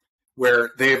Washington,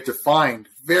 where they have defined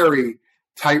very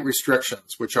tight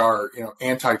restrictions, which are,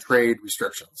 anti-trade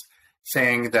restrictions,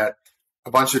 saying that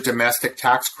a bunch of domestic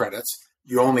tax credits,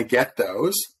 you only get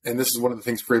those, and this is one of the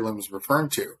things Freeland was referring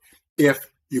to, if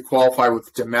you qualify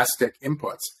with domestic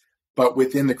inputs. But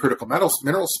within the critical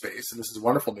mineral space, and this is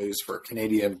wonderful news for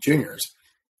Canadian juniors,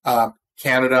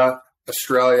 Canada,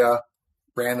 Australia,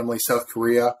 randomly South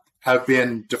Korea, have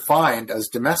been defined as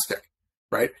domestic,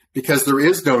 right? Because there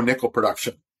is no nickel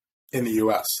production in the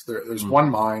U.S. There's one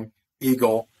mine,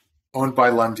 Eagle, owned by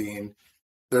Lundin.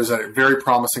 There's a very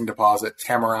promising deposit,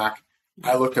 Tamarack.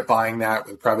 I looked at buying that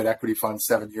with a private equity fund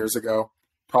 7 years ago.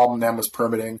 Problem then was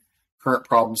permitting. Current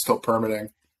problem still permitting.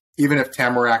 Even if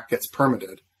Tamarack gets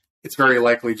permitted, it's very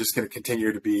likely just going to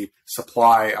continue to be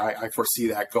supply. I foresee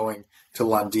that going to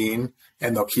Lundin,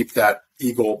 and they'll keep that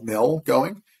Eagle mill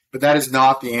going. But that is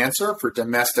not the answer for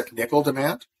domestic nickel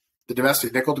demand. the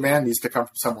domestic nickel demand needs to come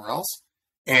from somewhere else.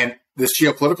 And this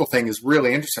geopolitical thing is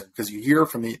really interesting because you hear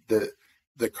from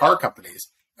the car companies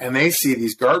and they see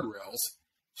these guardrails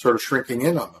sort of shrinking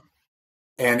in on them.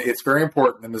 And it's very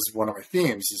important, and this is one of my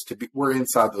themes, is we're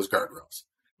inside those guardrails.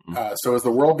 So as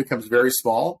the world becomes very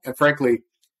small, and frankly,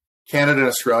 Canada and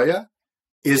Australia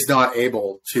is not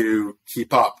able to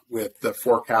keep up with the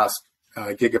forecast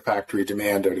gigafactory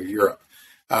demand out of Europe.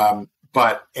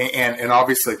 But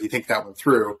obviously, if you think that one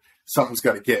through, something's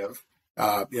got to give.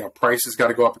 Price has got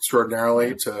to go up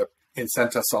extraordinarily to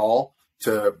incent us all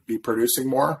to be producing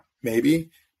more, maybe.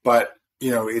 But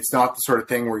it's not the sort of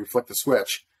thing where you flick the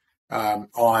switch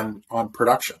on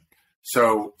production.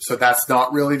 So that's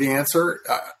not really the answer.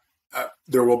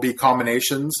 There will be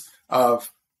combinations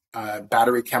of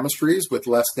battery chemistries with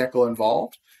less nickel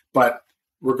involved, but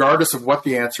regardless of what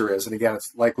the answer is, and again,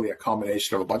 it's likely a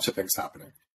combination of a bunch of things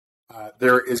happening,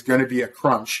 there is going to be a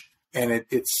crunch, and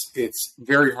it's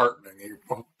very heartening.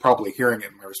 You're probably hearing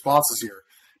it in my responses here,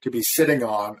 to be sitting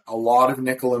on a lot of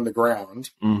nickel in the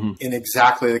ground in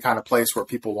exactly the kind of place where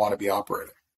people want to be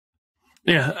operating.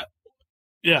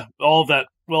 Yeah, all of that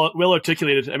well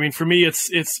articulated. I mean, for me,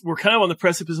 we're kind of on the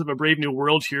precipice of a brave new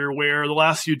world here, where the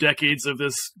last few decades of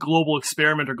this global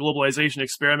experiment or globalization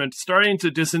experiment starting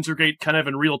to disintegrate kind of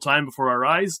in real time before our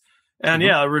eyes, and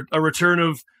a return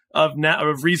of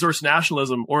resource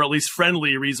nationalism, or at least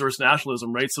friendly resource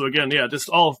nationalism, right? So again,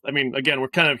 we're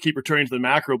kind of keep returning to the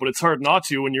macro, but it's hard not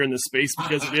to when you're in this space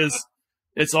because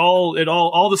all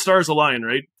the stars align,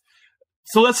 right?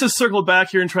 So let's just circle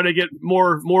back here and try to get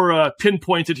more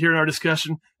pinpointed here in our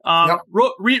discussion.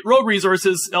 Road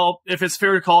Resources, if it's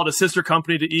fair to call it a sister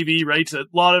company to EV, right? A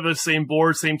lot of us, same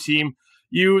board, same team.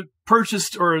 You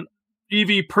purchased, or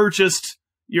EV purchased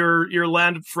your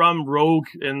land from Rogue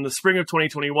in the spring of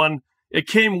 2021. It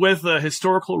came with a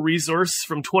historical resource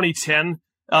from 2010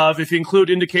 of, if you include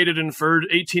indicated and inferred,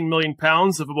 18 million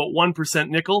pounds of about 1%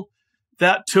 nickel.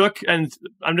 That took, and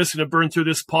I'm just going to burn through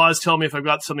this, pause, tell me if I've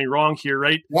got something wrong here,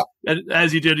 right? Yep. And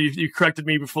as you did, you corrected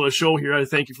me before the show here. I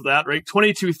thank you for that, right?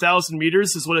 22,000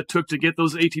 meters is what it took to get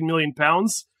those 18 million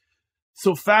pounds.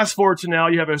 So fast forward to now,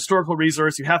 you have a historical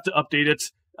resource, you have to update it.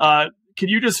 Can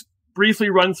you just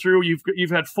briefly run through, you've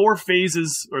had 4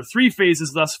 phases, or 3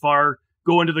 phases thus far,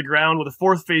 go into the ground, with a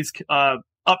 4th phase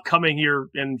upcoming here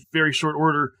in very short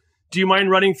order. Do you mind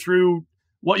running through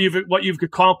what you've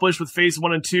accomplished with phase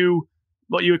 1 and 2,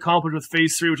 what you accomplished with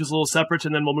phase 3, which is a little separate,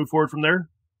 and then we'll move forward from there?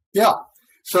 Yeah.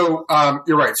 So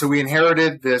you're right. So we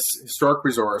inherited this historic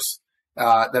resource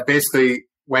that basically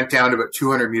went down to about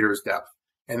 200 meters depth,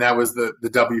 and that was the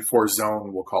W4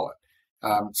 zone, we'll call it.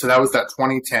 So that was that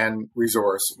 2010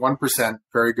 resource, 1%,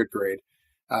 very good grade.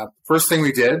 First thing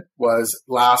we did was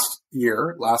last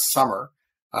summer,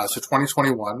 so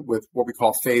 2021, with what we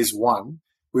call phase 1,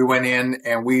 we went in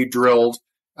and we drilled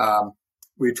on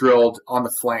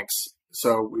the flanks.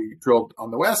 So we drilled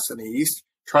on the west and the east,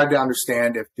 tried to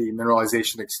understand if the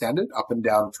mineralization extended up and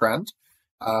down trend.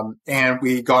 And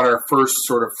we got our first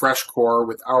sort of fresh core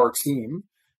with our team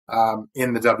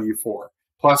in the W4.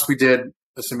 Plus, we did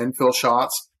some infill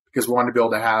shots because we wanted to be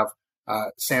able to have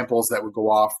samples that would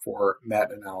go off for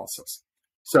met analysis.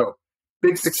 So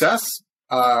big success.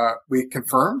 We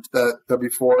confirmed that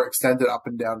W4 extended up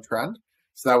and down trend.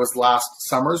 So that was last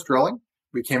summer's drilling.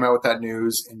 We came out with that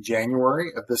news in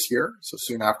January of this year, so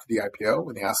soon after the IPO,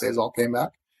 when the assays all came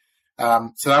back.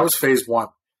 So that was phase 1.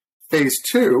 Phase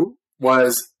 2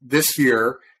 was this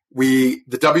year. The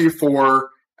W4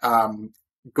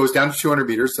 goes down to 200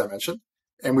 meters, as I mentioned,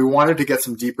 and we wanted to get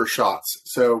some deeper shots.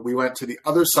 So we went to the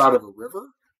other side of a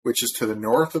river, which is to the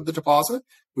north of the deposit.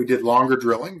 We did longer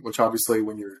drilling, which obviously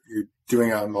when you're doing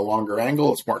it on the longer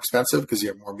angle, it's more expensive because you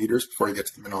have more meters before you get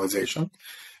to the mineralization.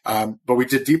 But we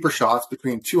did deeper shots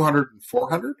between 200 and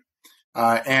 400.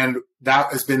 And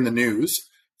that has been the news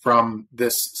from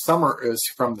this summer, is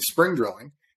from the spring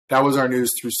drilling. That was our news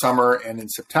through summer and in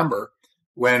September,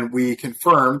 when we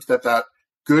confirmed that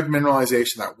good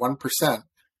mineralization, that 1%,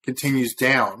 continues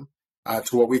down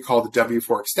to what we call the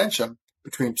W4 extension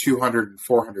between 200 and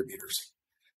 400 meters.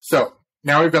 So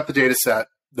now we've got the data set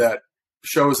that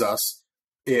shows us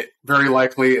it very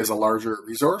likely is a larger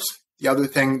resource. The other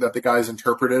thing that the guys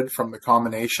interpreted from the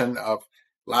combination of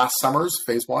last summer's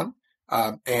phase 1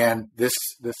 and this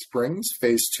spring's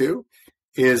phase 2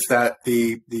 is that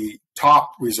the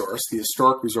top resource, the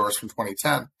historic resource from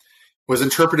 2010, was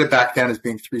interpreted back then as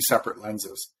being 3 separate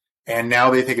lenses. And now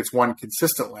they think it's one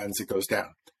consistent lens that goes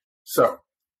down. So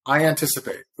I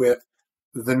anticipate with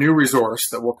the new resource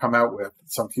that we'll come out with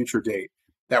at some future date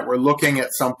that we're looking at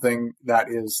something that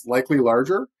is likely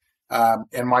larger.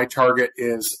 And my target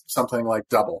is something like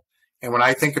double. And when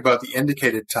I think about the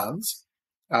indicated tons,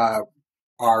 our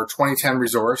 2010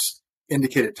 resource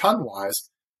indicated ton-wise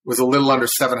was a little under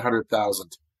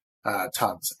 700,000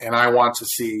 tons. And I want to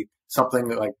see something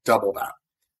like double that.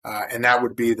 And that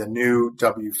would be the new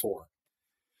W4.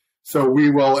 So we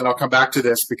will, and I'll come back to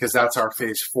this because that's our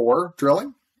phase 4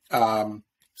 drilling.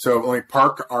 So when we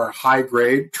park our high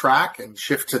grade track and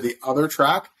shift to the other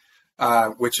track,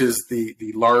 which is the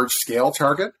large scale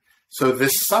target. So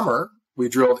this summer, we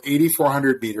drilled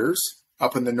 8,400 meters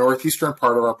up in the northeastern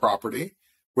part of our property,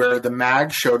 where the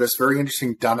mag showed us very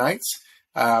interesting dunites,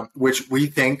 which we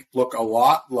think look a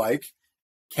lot like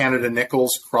Canada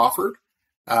Nickel's Crawford.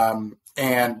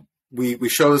 And we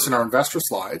show this in our investor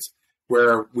slides,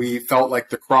 where we felt like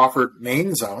the Crawford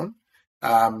main zone,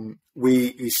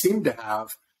 we seemed to have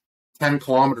 10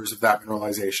 kilometers of that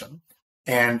mineralization.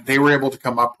 And they were able to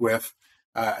come up with,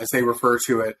 as they refer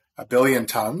to it, 1 billion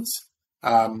tons.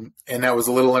 And that was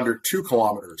a little under 2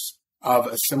 kilometers of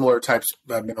a similar type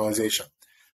of mineralization.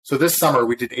 So this summer,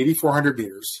 we did 8,400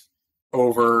 meters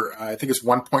over, I think it's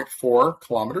 1.4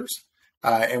 kilometers.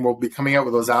 And we'll be coming out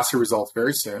with those assay results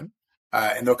very soon.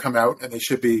 And they'll come out, and they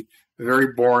should be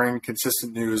very boring,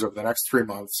 consistent news over the next 3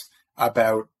 months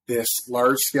about this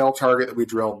large-scale target that we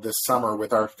drilled this summer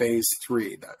with our phase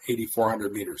 3, that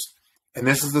 8,400 meters. And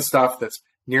this is the stuff that's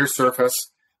near surface.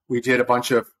 We did a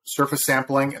bunch of surface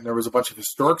sampling, and there was a bunch of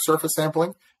historic surface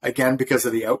sampling, again, because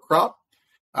of the outcrop.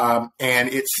 And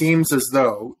it seems as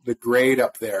though the grade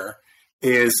up there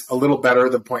is a little better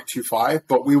than 0.25,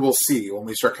 but we will see when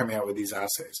we start coming out with these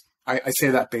assays. I say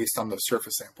that based on the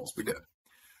surface samples we did.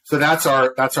 So that's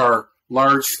our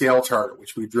large scale target,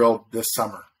 which we drilled this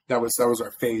summer. That was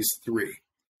our phase 3.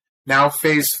 Now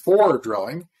phase 4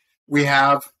 drilling, we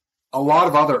have a lot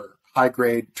of other high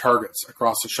grade targets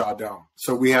across the Shaw Dome.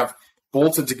 So we have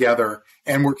bolted together,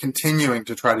 and we're continuing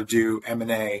to try to do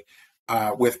M&A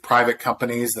with private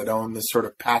companies that own this sort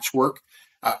of patchwork.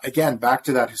 Again, back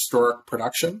to that historic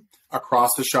production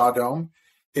across the Shaw Dome.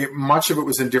 Much of it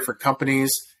was in different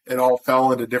companies. It all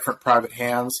fell into different private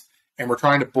hands, and we're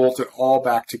trying to bolt it all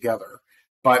back together.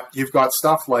 But you've got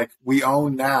stuff like we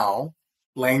own now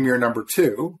Langmuir number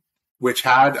 2, which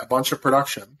had a bunch of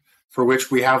production for which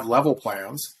we have level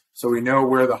plans. So we know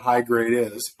where the high grade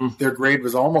is. Their grade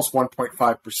was almost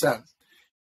 1.5%.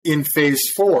 In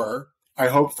phase 4, I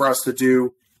hope for us to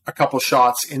do a couple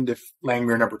shots into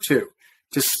Langmuir number 2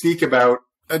 to speak about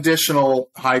additional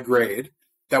high grade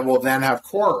that will then have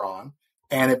core on.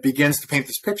 And it begins to paint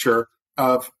this picture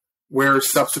of where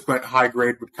subsequent high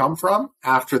grade would come from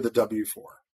after the W4.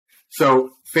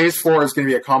 So phase 4 is going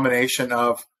to be a combination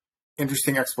of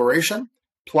interesting exploration,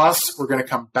 plus we're going to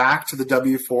come back to the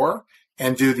W4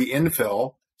 and do the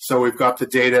infill. So we've got the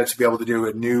data to be able to do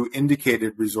a new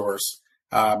indicated resource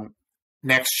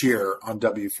next year on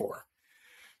W4.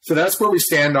 So that's where we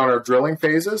stand on our drilling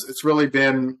phases. It's really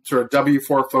been sort of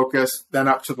W4 focused, then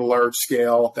up to the large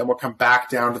scale. Then we'll come back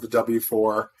down to the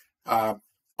W4.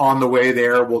 On the way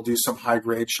there, we'll do some high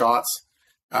grade shots.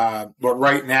 But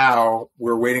right now,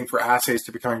 we're waiting for assays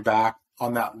to be coming back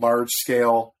on that large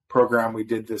scale program we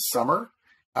did this summer.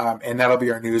 And that'll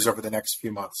be our news over the next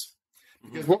few months.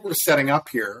 Because what we're setting up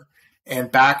here,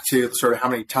 and back to sort of how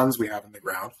many tons we have in the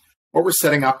ground, what we're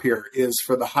setting up here is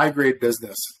for the high grade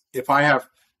business. If I have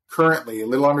currently a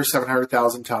little under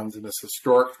 700,000 tons in this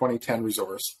historic 2010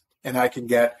 resource, and I can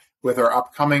get with our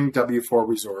upcoming W4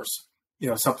 resource,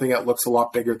 something that looks a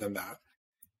lot bigger than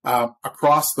that.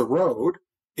 Across the road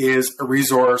is a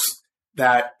resource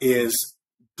that is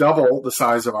double the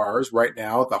size of ours right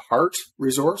now, the Hart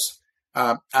resource,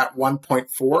 at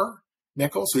 1.4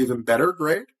 nickel, so even better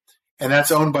grade. And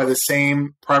that's owned by the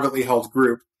same privately held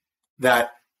group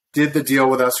that did the deal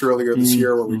with us earlier this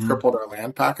year where we tripled our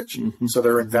land package. So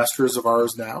they're investors of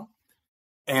ours now.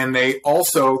 And they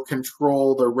also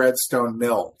control the Redstone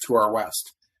Mill to our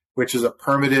west, which is a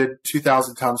permitted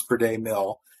 2,000 tons per day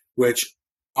mill, which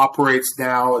operates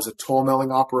now as a toll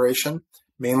milling operation,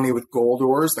 mainly with gold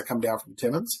ores that come down from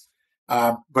Timmins.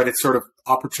 But it sort of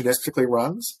opportunistically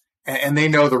runs. And they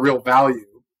know the real value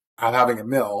of having a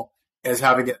mill is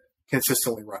having it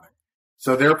consistently running.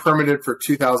 So they're permitted for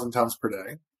 2,000 tons per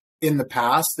day. In the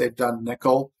past, they've done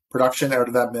nickel production out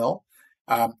of that mill.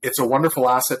 It's a wonderful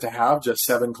asset to have just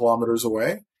 7 kilometers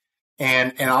away.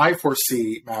 And I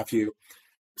foresee, Matthew,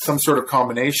 some sort of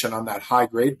combination on that high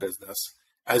grade business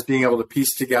as being able to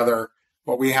piece together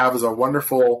what we have as a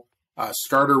wonderful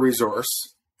starter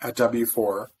resource at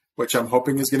W4, which I'm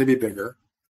hoping is going to be bigger.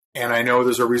 And I know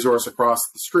there's a resource across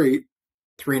the street,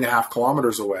 3.5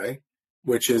 kilometers away,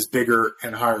 which is bigger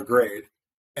and higher grade.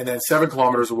 And then 7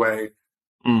 kilometers away,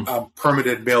 a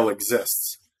permitted mill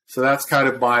exists. So that's kind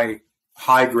of my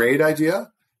high grade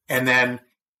idea. And then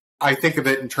I think of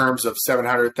it in terms of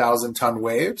 700,000 ton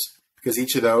waves, because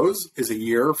each of those is a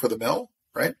year for the mill,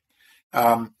 right?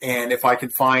 And if I can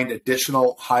find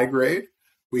additional high grade,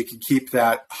 we can keep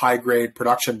that high grade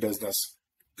production business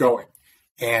going.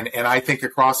 And I think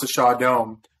across the Shaw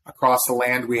Dome, across the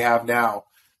land we have now,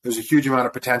 there's a huge amount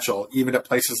of potential, even at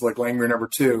places like Langmuir number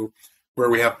 2, where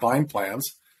we have mine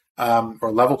plans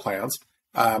or level plans.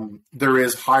 There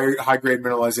is high grade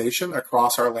mineralization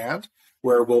across our land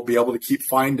where we'll be able to keep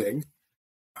finding,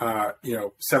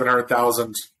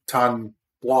 700,000 ton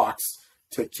blocks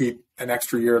to keep an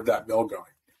extra year of that mill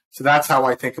going. So that's how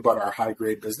I think about our high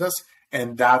grade business.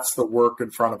 And that's the work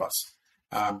in front of us,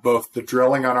 both the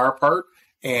drilling on our part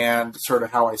and sort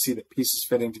of how I see the pieces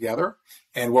fitting together.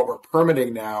 And what we're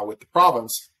permitting now with the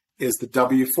province is the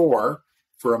W4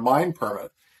 for a mine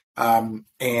permit. And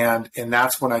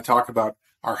that's when I talk about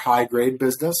our high grade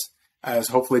business as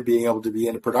hopefully being able to be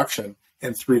into production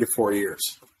in 3 to 4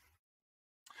 years.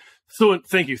 So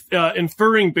thank you.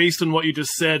 Inferring based on what you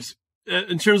just said,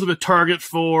 in terms of a target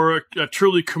for a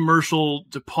truly commercial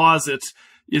deposit,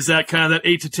 is that kind of that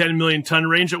 8 to 10 million ton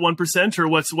range at 1%, or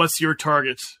what's your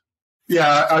target?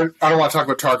 Yeah, I don't want to talk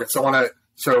about targets.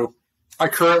 So I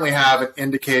currently have an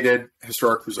indicated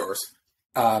historic resource,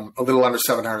 a little under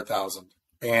 700,000,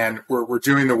 and we're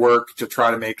doing the work to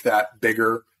try to make that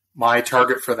bigger. My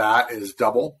target for that is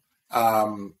double,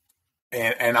 and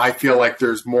I feel like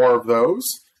there's more of those.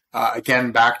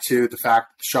 Again, back to the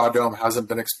fact the Shaw Dome hasn't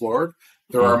been explored.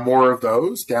 There are more of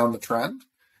those down the trend.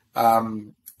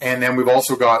 And then we've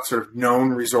also got sort of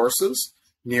known resources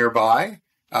nearby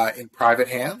in private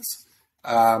hands.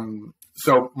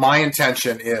 So my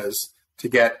intention is to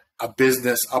get a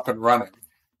business up and running,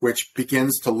 which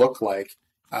begins to look like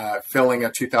filling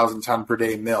a 2,000 ton per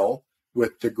day mill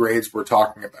with the grades we're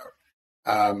talking about.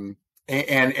 And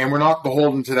we're not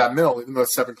beholden to that mill, even though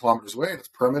it's 7 kilometers away and it's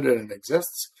permitted and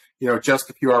exists. Just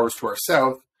a few hours to our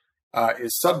south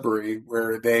is Sudbury,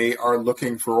 where they are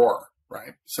looking for ore,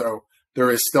 right? So there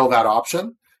is still that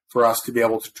option for us to be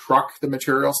able to truck the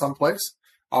material someplace.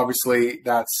 Obviously,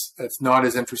 that's not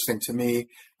as interesting to me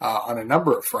on a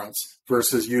number of fronts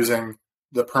versus using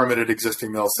the permitted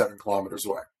existing mill 7 kilometers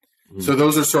away. Mm-hmm. So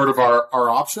those are sort of our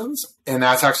options. And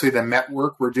that's actually the MET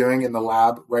work we're doing in the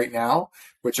lab right now,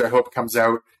 which I hope comes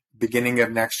out beginning of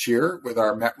next year with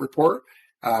our MET report.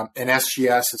 And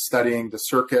SGS is studying the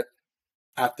circuit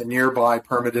at the nearby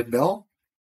permitted mill,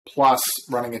 plus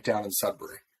running it down in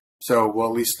Sudbury. So we'll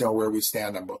at least know where we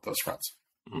stand on both those fronts.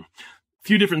 Mm-hmm. A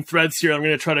few different threads here I'm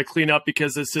going to try to clean up,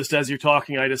 because it's just as you're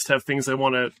talking, I just have things I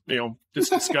want to,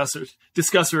 just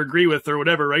discuss or agree with or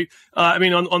whatever, right?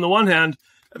 On the one hand,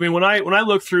 when I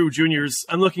look through juniors,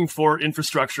 I'm looking for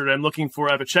infrastructure. I have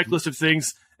a checklist of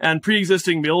things, and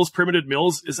pre-existing mills, permitted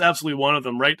mills is absolutely one of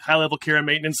them, right? High level care and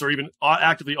maintenance, or even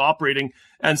actively operating.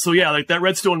 And so, yeah, like that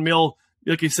Redstone Mill,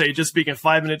 like you say, just being a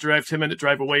 5-minute drive, 10-minute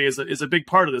drive away is a big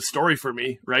part of the story for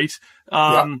me, right?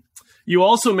 You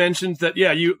also mentioned that,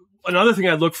 another thing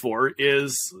I look for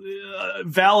is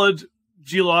valid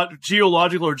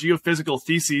geological or geophysical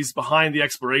theses behind the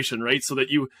exploration, right? So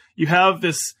that you have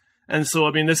this. And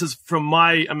so, this is from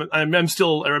I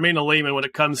remain a layman when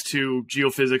it comes to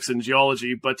geophysics and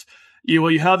geology, but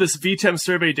you have this VTEM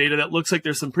survey data that looks like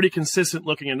there's some pretty consistent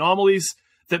looking anomalies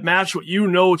that match what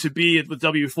to be with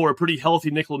W4, a pretty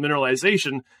healthy nickel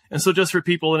mineralization. And so just for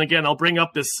people, and again, I'll bring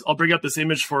up this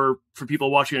image for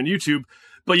people watching on YouTube,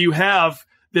 but you have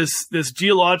this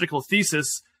geological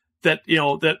thesis that,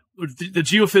 that the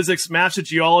geophysics match the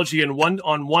geology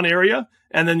on one area.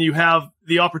 And then you have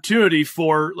the opportunity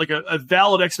for like a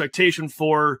valid expectation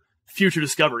for future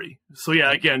discovery. So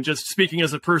yeah, again, just speaking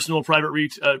as a personal private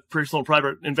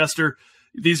investor,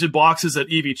 these are boxes that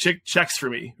EV checks for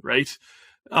me, right?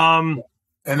 And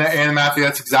Matthew,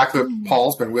 that's exactly what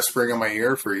Paul's been whispering in my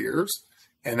ear for years.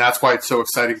 And that's why it's so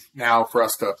exciting now for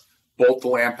us to bolt the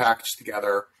land package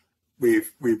together.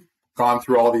 We've gone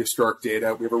through all the historic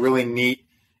data. We have a really neat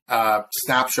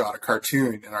snapshot, a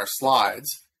cartoon in our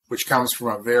slides, which comes from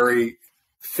a very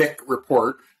thick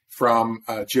report from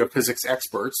geophysics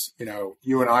experts.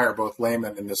 You and I are both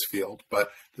laymen in this field,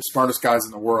 but the smartest guys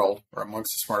in the world, or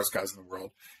amongst the smartest guys in the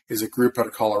world, is a group out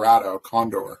of Colorado,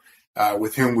 Condor,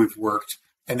 with whom we've worked.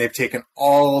 And they've taken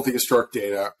all the historic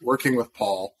data, working with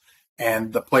Paul,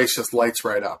 and the place just lights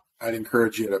right up. I'd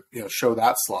encourage you to show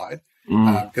that slide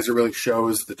because it really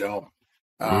shows the dome.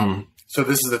 So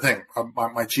this is the thing.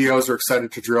 My geos are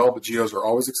excited to drill, but geos are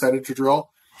always excited to drill.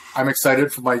 I'm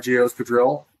excited for my geos to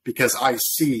drill because I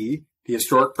see the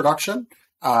historic production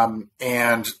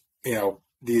and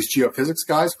these geophysics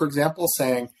guys, for example,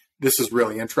 saying this is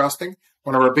really interesting.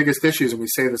 one of our biggest issues, and we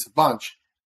say this a bunch,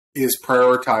 is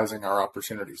prioritizing our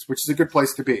opportunities, which is a good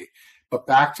place to be. But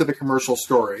back to the commercial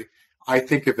story, I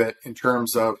think of it in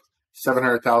terms of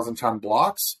 700,000 ton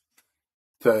blocks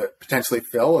to potentially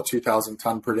fill a 2,000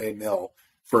 ton per day mill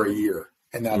for a year.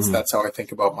 And that's how I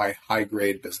think about my high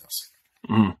grade business.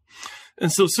 Mm.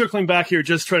 And so circling back here,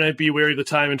 just trying to be wary of the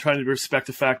time and trying to respect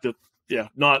the fact that,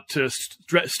 not to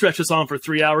stretch us on for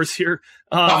 3 hours here.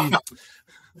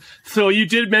 So you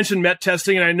did mention MET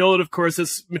testing, and I know that, of course,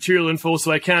 it's material info,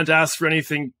 so I can't ask for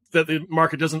anything that the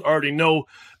market doesn't already know.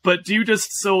 But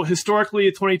so historically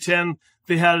in 2010,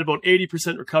 they had about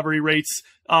 80% recovery rates,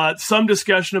 some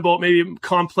discussion about maybe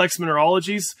complex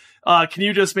mineralogies. Can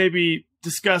you just maybe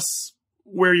discuss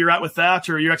where you're at with that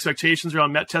or your expectations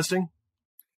around MET testing?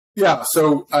 Yeah.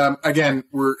 So again,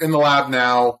 we're in the lab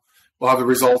now. We'll have the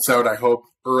results out, I hope,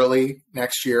 early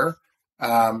next year.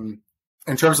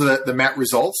 In terms of the MET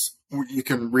results, you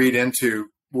can read into,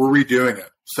 we're redoing it.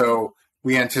 So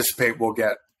we anticipate we'll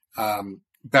get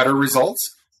better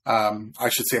results. I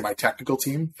should say my technical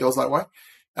team feels that way.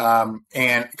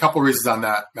 And a couple of reasons on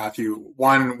that, Matthew.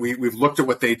 One, we've looked at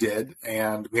what they did,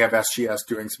 and we have SGS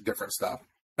doing some different stuff.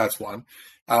 That's one.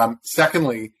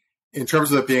 Secondly, in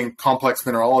terms of it being complex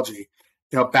mineralogy,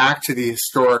 back to the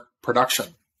historic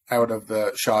production out of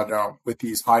the Shaw Dome with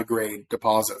these high-grade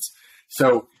deposits.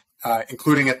 So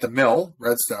including at the mill,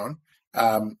 Redstone,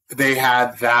 they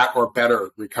had that or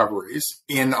better recoveries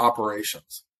in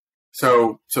operations.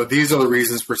 So these are the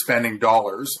reasons for spending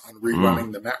dollars on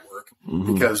rerunning the network,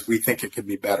 because we think it could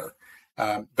be better.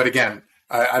 But again,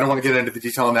 I don't want to get into the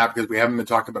detail on that because we haven't been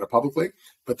talking about it publicly,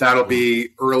 but that'll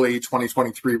be early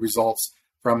 2023 results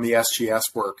from the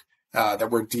SGS work that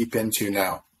we're deep into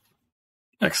now.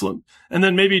 Excellent. And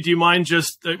then maybe, do you mind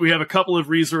we have a couple of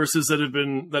resources that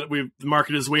the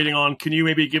market is waiting on. Can you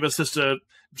maybe give us just a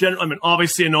general,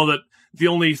 obviously I know that the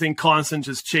only thing constant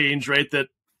is change, right? That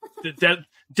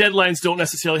deadlines don't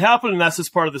necessarily happen, and that's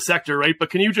just part of the sector, right? But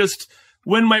can you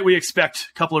when might we expect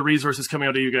a couple of resources coming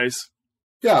out of you guys?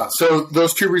 Yeah, so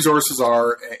those two resources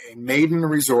are a maiden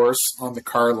resource on the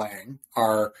Carlang,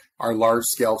 our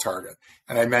large-scale target.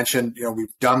 And I mentioned,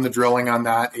 we've done the drilling on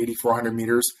that, 8,400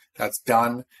 meters. That's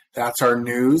done. That's our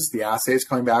news. The assay is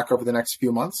coming back over the next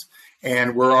few months.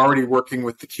 And we're already working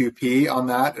with the QP on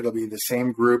that. It'll be the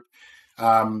same group,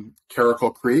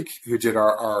 Carrickle Creek, who did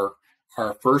our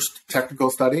first technical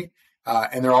study.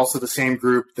 And they're also the same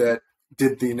group that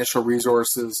did the initial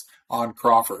resources on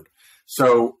Crawford.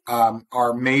 So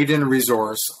our maiden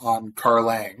resource on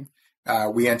Carlang,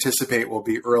 we anticipate will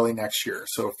be early next year,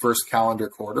 so first calendar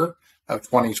quarter of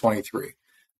 2023.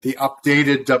 The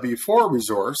updated W4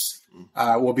 resource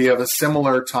will be of a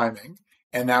similar timing,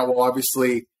 and that will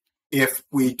obviously, if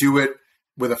we do it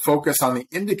with a focus on the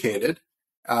indicated,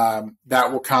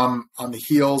 that will come on the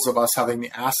heels of us having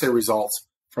the assay results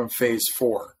from phase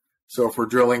 4. So if we're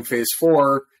drilling phase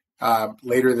 4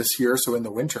 later this year, so in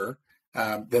the winter,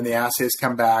 then the assays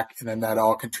come back, and then that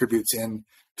all contributes in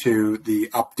to the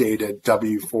updated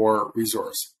W4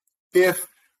 resource. If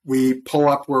we pull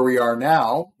up where we are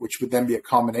now, which would then be a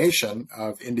combination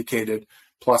of indicated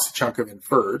plus a chunk of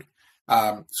inferred.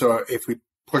 So if we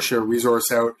push a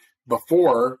resource out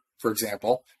before, for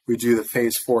example, we do the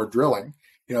phase 4 drilling,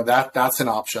 that's an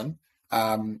option.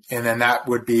 And then that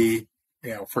would be,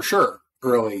 for sure,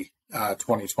 early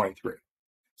 2023.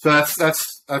 So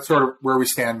that's sort of where we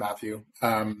stand, Matthew.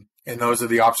 And those are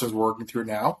the options we're working through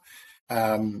now.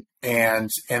 And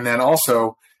then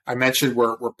also, I mentioned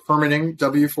we're permitting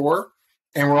W4,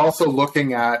 and we're also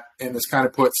looking at, and this kind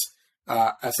of puts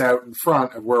us out in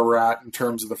front of where we're at in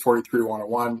terms of the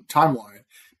 43-101 timeline,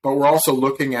 but we're also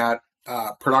looking at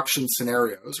production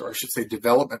scenarios, or I should say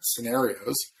development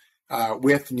scenarios,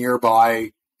 with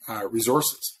nearby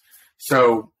resources.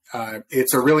 So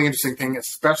it's a really interesting thing,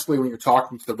 especially when you're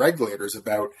talking to the regulators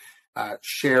about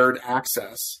shared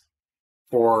access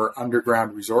for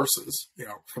underground resources.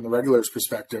 From the regulator's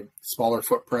perspective, smaller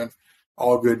footprint,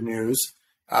 all good news.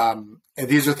 And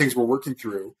these are things we're working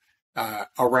through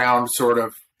around sort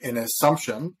of an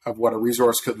assumption of what a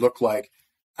resource could look like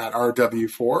at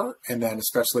RW4, and then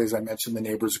especially, as I mentioned, the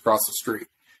neighbors across the street,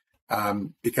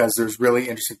 because there's really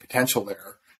interesting potential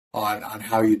there on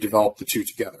how you develop the two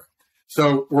together.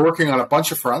 So we're working on a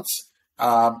bunch of fronts,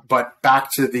 but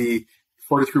back to the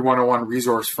 43-101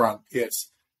 resource front, it's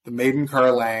the maiden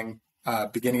Carlang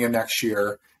beginning of next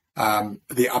year,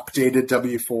 the updated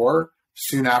W4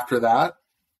 soon after that,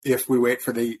 if we wait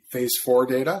for the phase 4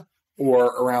 data, or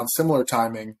around similar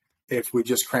timing if we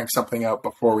just crank something out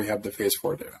before we have the phase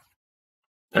 4 data.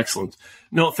 Excellent.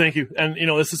 No, thank you. And,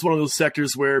 this is one of those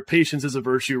sectors where patience is a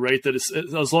virtue, right? That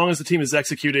as long as the team is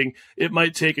executing, it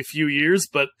might take a few years,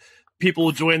 but people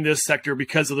will join this sector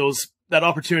because of that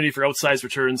opportunity for outsized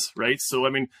returns, right? So,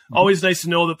 always nice to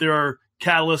know that there are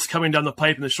catalysts coming down the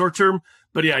pipe in the short term,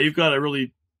 but yeah, you've got to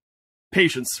really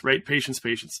patience, right? Patience.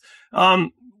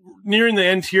 Nearing the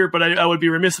end here, but I would be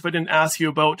remiss if I didn't ask you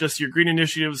about just your green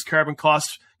initiatives, carbon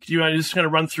cost. Could you just kind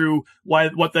of run through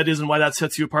what that is and why that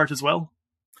sets you apart as well?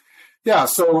 Yeah,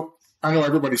 so I know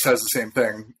everybody says the same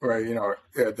thing, right?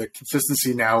 The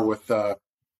consistency now with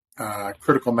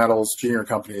critical metals junior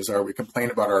companies are we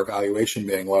complain about our valuation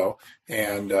being low,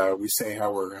 and we say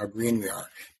how green we are.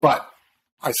 But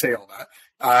I say all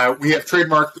that. We have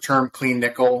trademarked the term clean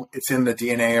nickel. It's in the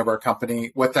DNA of our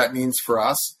company. What that means for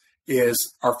us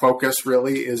is our focus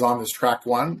really is on this track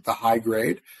one, the high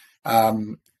grade.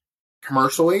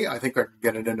 Commercially, I think I can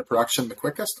get it into production the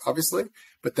quickest, obviously,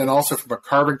 but then also from a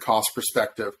carbon cost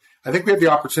perspective, I think we have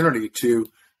the opportunity to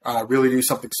really do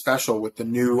something special with the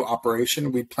new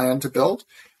operation we plan to build.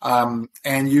 And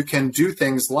you can do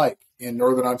things like in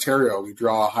Northern Ontario, we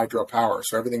draw hydropower.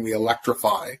 So everything we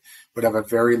electrify would have a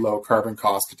very low carbon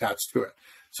cost attached to it.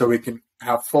 So we can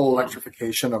have full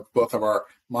electrification of both of our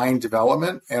mine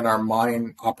development and our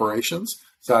mine operations.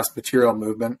 So that's material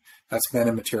movement, that's men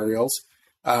and materials.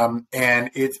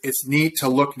 And it's neat to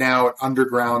look now at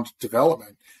underground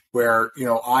development where,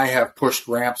 I have pushed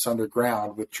ramps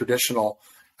underground with traditional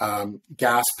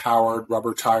gas-powered,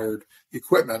 rubber-tired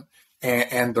equipment.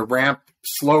 And the ramp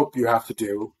slope you have to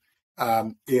do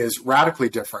is radically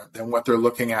different than what they're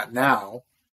looking at now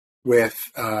with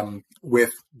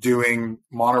doing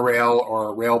monorail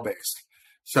or rail-based.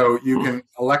 So you can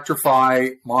electrify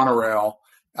monorail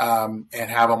and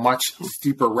have a much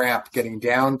steeper ramp getting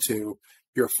down to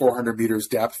your 400 meters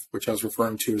depth, which I was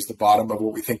referring to as the bottom of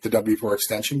what we think the W4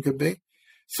 extension could be.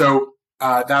 So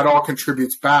that all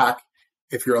contributes back,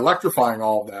 if you're electrifying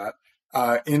all of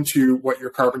that, into what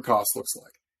your carbon cost looks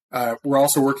like. We're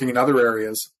also working in other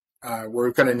areas where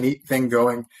we've got a neat thing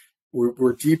going.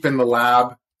 We're deep in the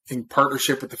lab in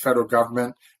partnership with the federal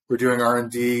government. We're doing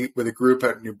R&D with a group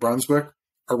at New Brunswick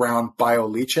around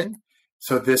bioleaching.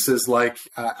 So this is like,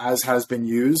 as has been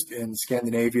used in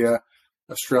Scandinavia,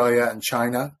 Australia, and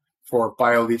China for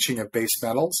bioleaching of base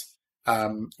metals.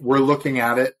 We're looking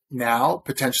at it now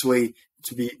potentially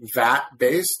to be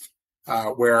VAT-based,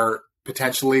 where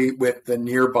potentially with the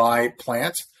nearby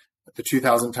plant, the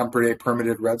 2,000 ton per day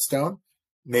permitted Redstone,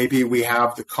 maybe we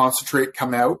have the concentrate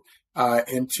come out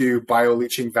into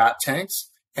bioleaching vat tanks.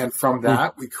 And from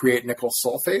that, we create nickel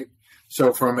sulfate.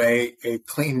 So from a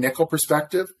clean nickel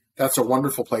perspective, that's a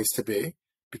wonderful place to be.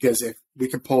 Because if we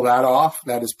can pull that off,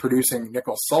 that is producing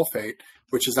nickel sulfate,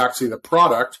 which is actually the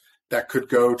product that could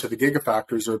go to the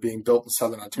gigafactories that are being built in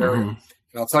Southern Ontario. And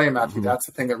I'll tell you, Matthew, that's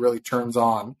the thing that really turns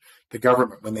on the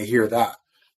government when they hear that,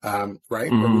 right?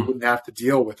 Where we wouldn't have to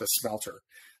deal with a smelter.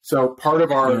 So part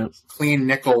of our clean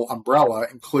nickel umbrella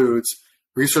includes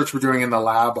research we're doing in the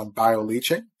lab on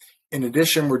bioleaching. In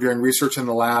addition, we're doing research in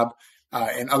the lab,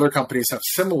 and other companies have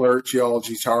similar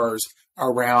geology to ours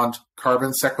around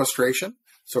carbon sequestration.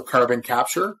 So carbon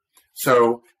capture.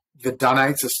 So the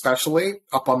dunites, especially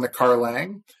up on the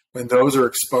Carlang, when those are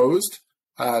exposed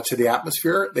to the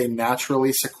atmosphere, they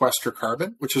naturally sequester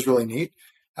carbon, which is really neat.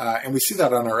 And we see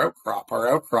that on our outcrop.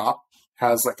 Our outcrop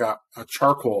has like a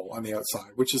charcoal on the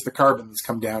outside, which is the carbon that's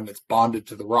come down and it's bonded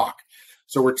to the rock.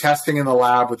 So we're testing in the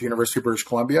lab with the University of British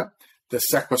Columbia the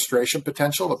sequestration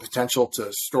potential, the potential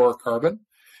to store carbon.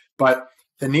 But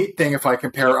the neat thing, if I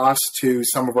compare us to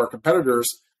some of our competitors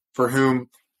for whom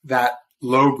that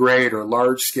low grade or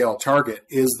large scale target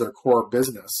is their core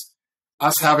business,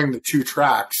 us having the two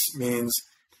tracks means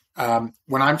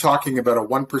when I'm talking about a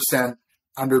 1%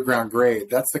 underground grade,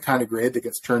 that's the kind of grade that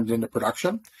gets turned into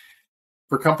production.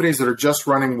 For companies that are just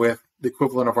running with the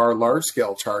equivalent of our large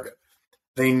scale target,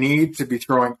 they need to be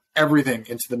throwing everything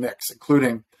into the mix,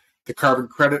 including the carbon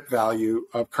credit value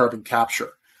of carbon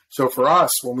capture. So for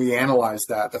us, when we analyze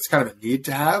that, that's kind of a need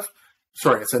to have.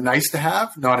 Sorry, it's a nice to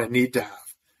have, not a need to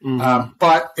have.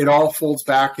 But it all folds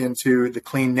back into the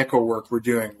clean nickel work we're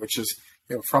doing, which is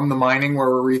from the mining where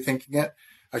we're rethinking it.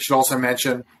 I should also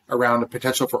mention around the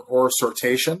potential for ore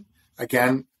sortation,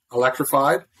 again,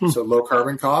 electrified, so low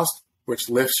carbon cost, which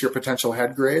lifts your potential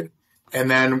head grade. And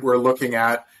then we're looking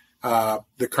at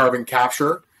the carbon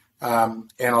capture and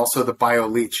also the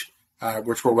bioleach,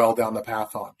 which we're well down the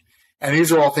path on. And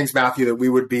these are all things, Matthew, that we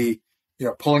would be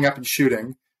pulling up and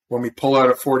shooting. When we pull out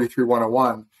a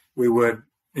 43-101, we would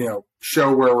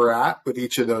show where we're at with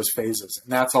each of those phases.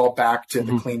 And that's all back to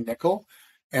the clean nickel.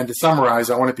 And to summarize,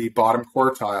 I want to be bottom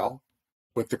quartile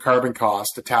with the carbon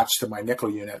cost attached to my nickel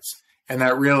units. And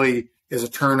that really is a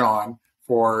turn on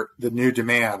for the new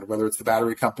demand, whether it's the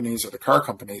battery companies or the car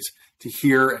companies, to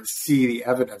hear and see the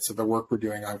evidence of the work we're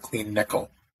doing on clean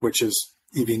nickel, which is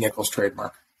EV Nickel's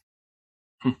trademark.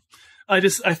 I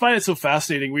find it so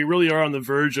fascinating. We really are on the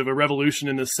verge of a revolution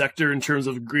in this sector in terms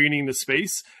of greening the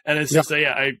space. And it's just,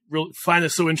 I really find it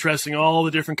so interesting, all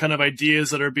the different kind of ideas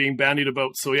that are being bandied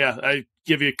about. So I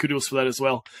give you kudos for that as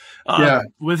well.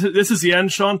 This is the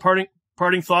end, Sean,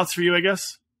 parting thoughts for you, I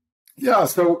guess. Yeah.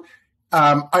 So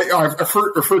I've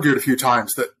referred to it a few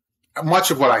times that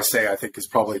much of what I say, I think, is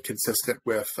probably consistent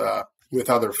with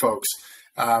other folks.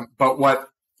 But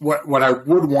what I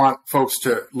would want folks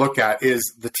to look at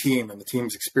is the team and the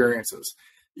team's experiences.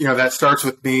 That starts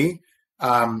with me.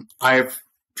 I have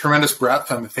tremendous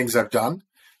breadth on the things I've done.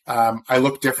 I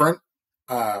look different.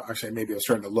 Actually, maybe I was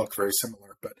starting to look very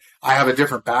similar, but I have a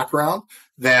different background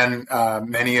than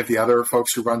many of the other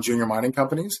folks who run junior mining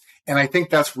companies. And I think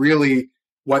that's really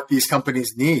what these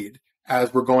companies need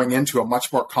as we're going into a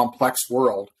much more complex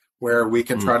world where we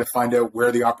can try to find out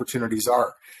where the opportunities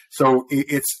are. So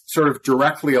it's sort of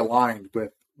directly aligned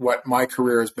with what my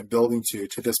career has been building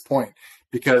to this point.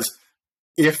 Because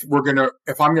if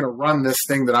I'm going to run this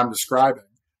thing that I'm describing,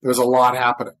 there's a lot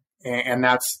happening, and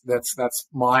that's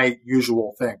my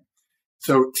usual thing.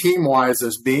 So team-wise,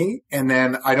 there's me, and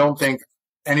then I don't think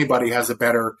anybody has a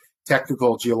better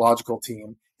technical geological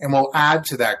team, and we'll add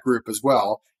to that group as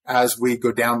well as we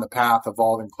go down the path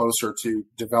evolving closer to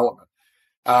development.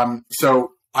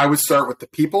 So I would start with the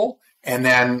people, and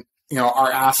then,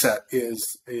 our asset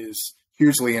is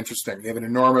hugely interesting. They have an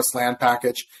enormous land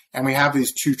package, and we have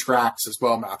these 2 tracks as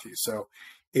well, Matthew. So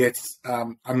it's,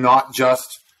 I'm not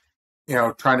just,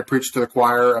 trying to preach to the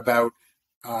choir about,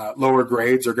 lower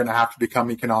grades are going to have to become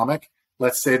economic.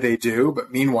 Let's say they do,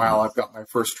 but meanwhile, I've got my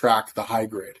first track, the high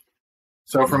grade.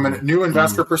 So from a new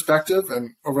investor perspective,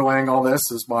 and overlaying all this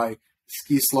is my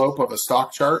ski slope of a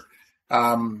stock chart,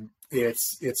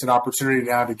 it's an opportunity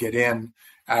now to get in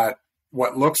at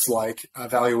what looks like a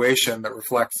valuation that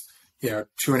reflects,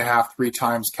 2.5, 3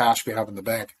 times cash we have in the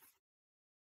bank.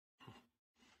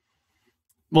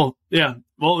 Well, yeah.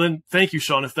 Well, then thank you,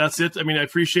 Sean. If that's it, I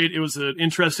appreciate it. It was an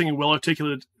interesting and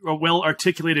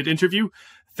well-articulated interview.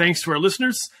 Thanks to our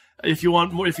listeners. If you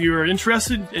are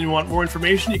interested and you want more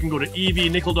information, you can go to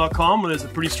evnickel.com, and there's a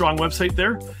pretty strong website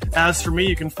there. As for me,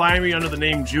 you can find me under the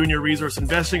name Junior Resource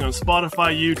Investing on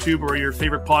Spotify, YouTube, or your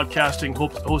favorite podcasting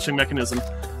hosting mechanism.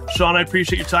 Sean, I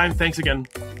appreciate your time. Thanks again.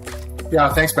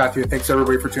 Yeah, thanks, Matthew. Thanks,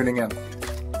 everybody, for tuning in.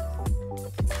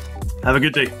 Have a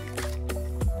good day.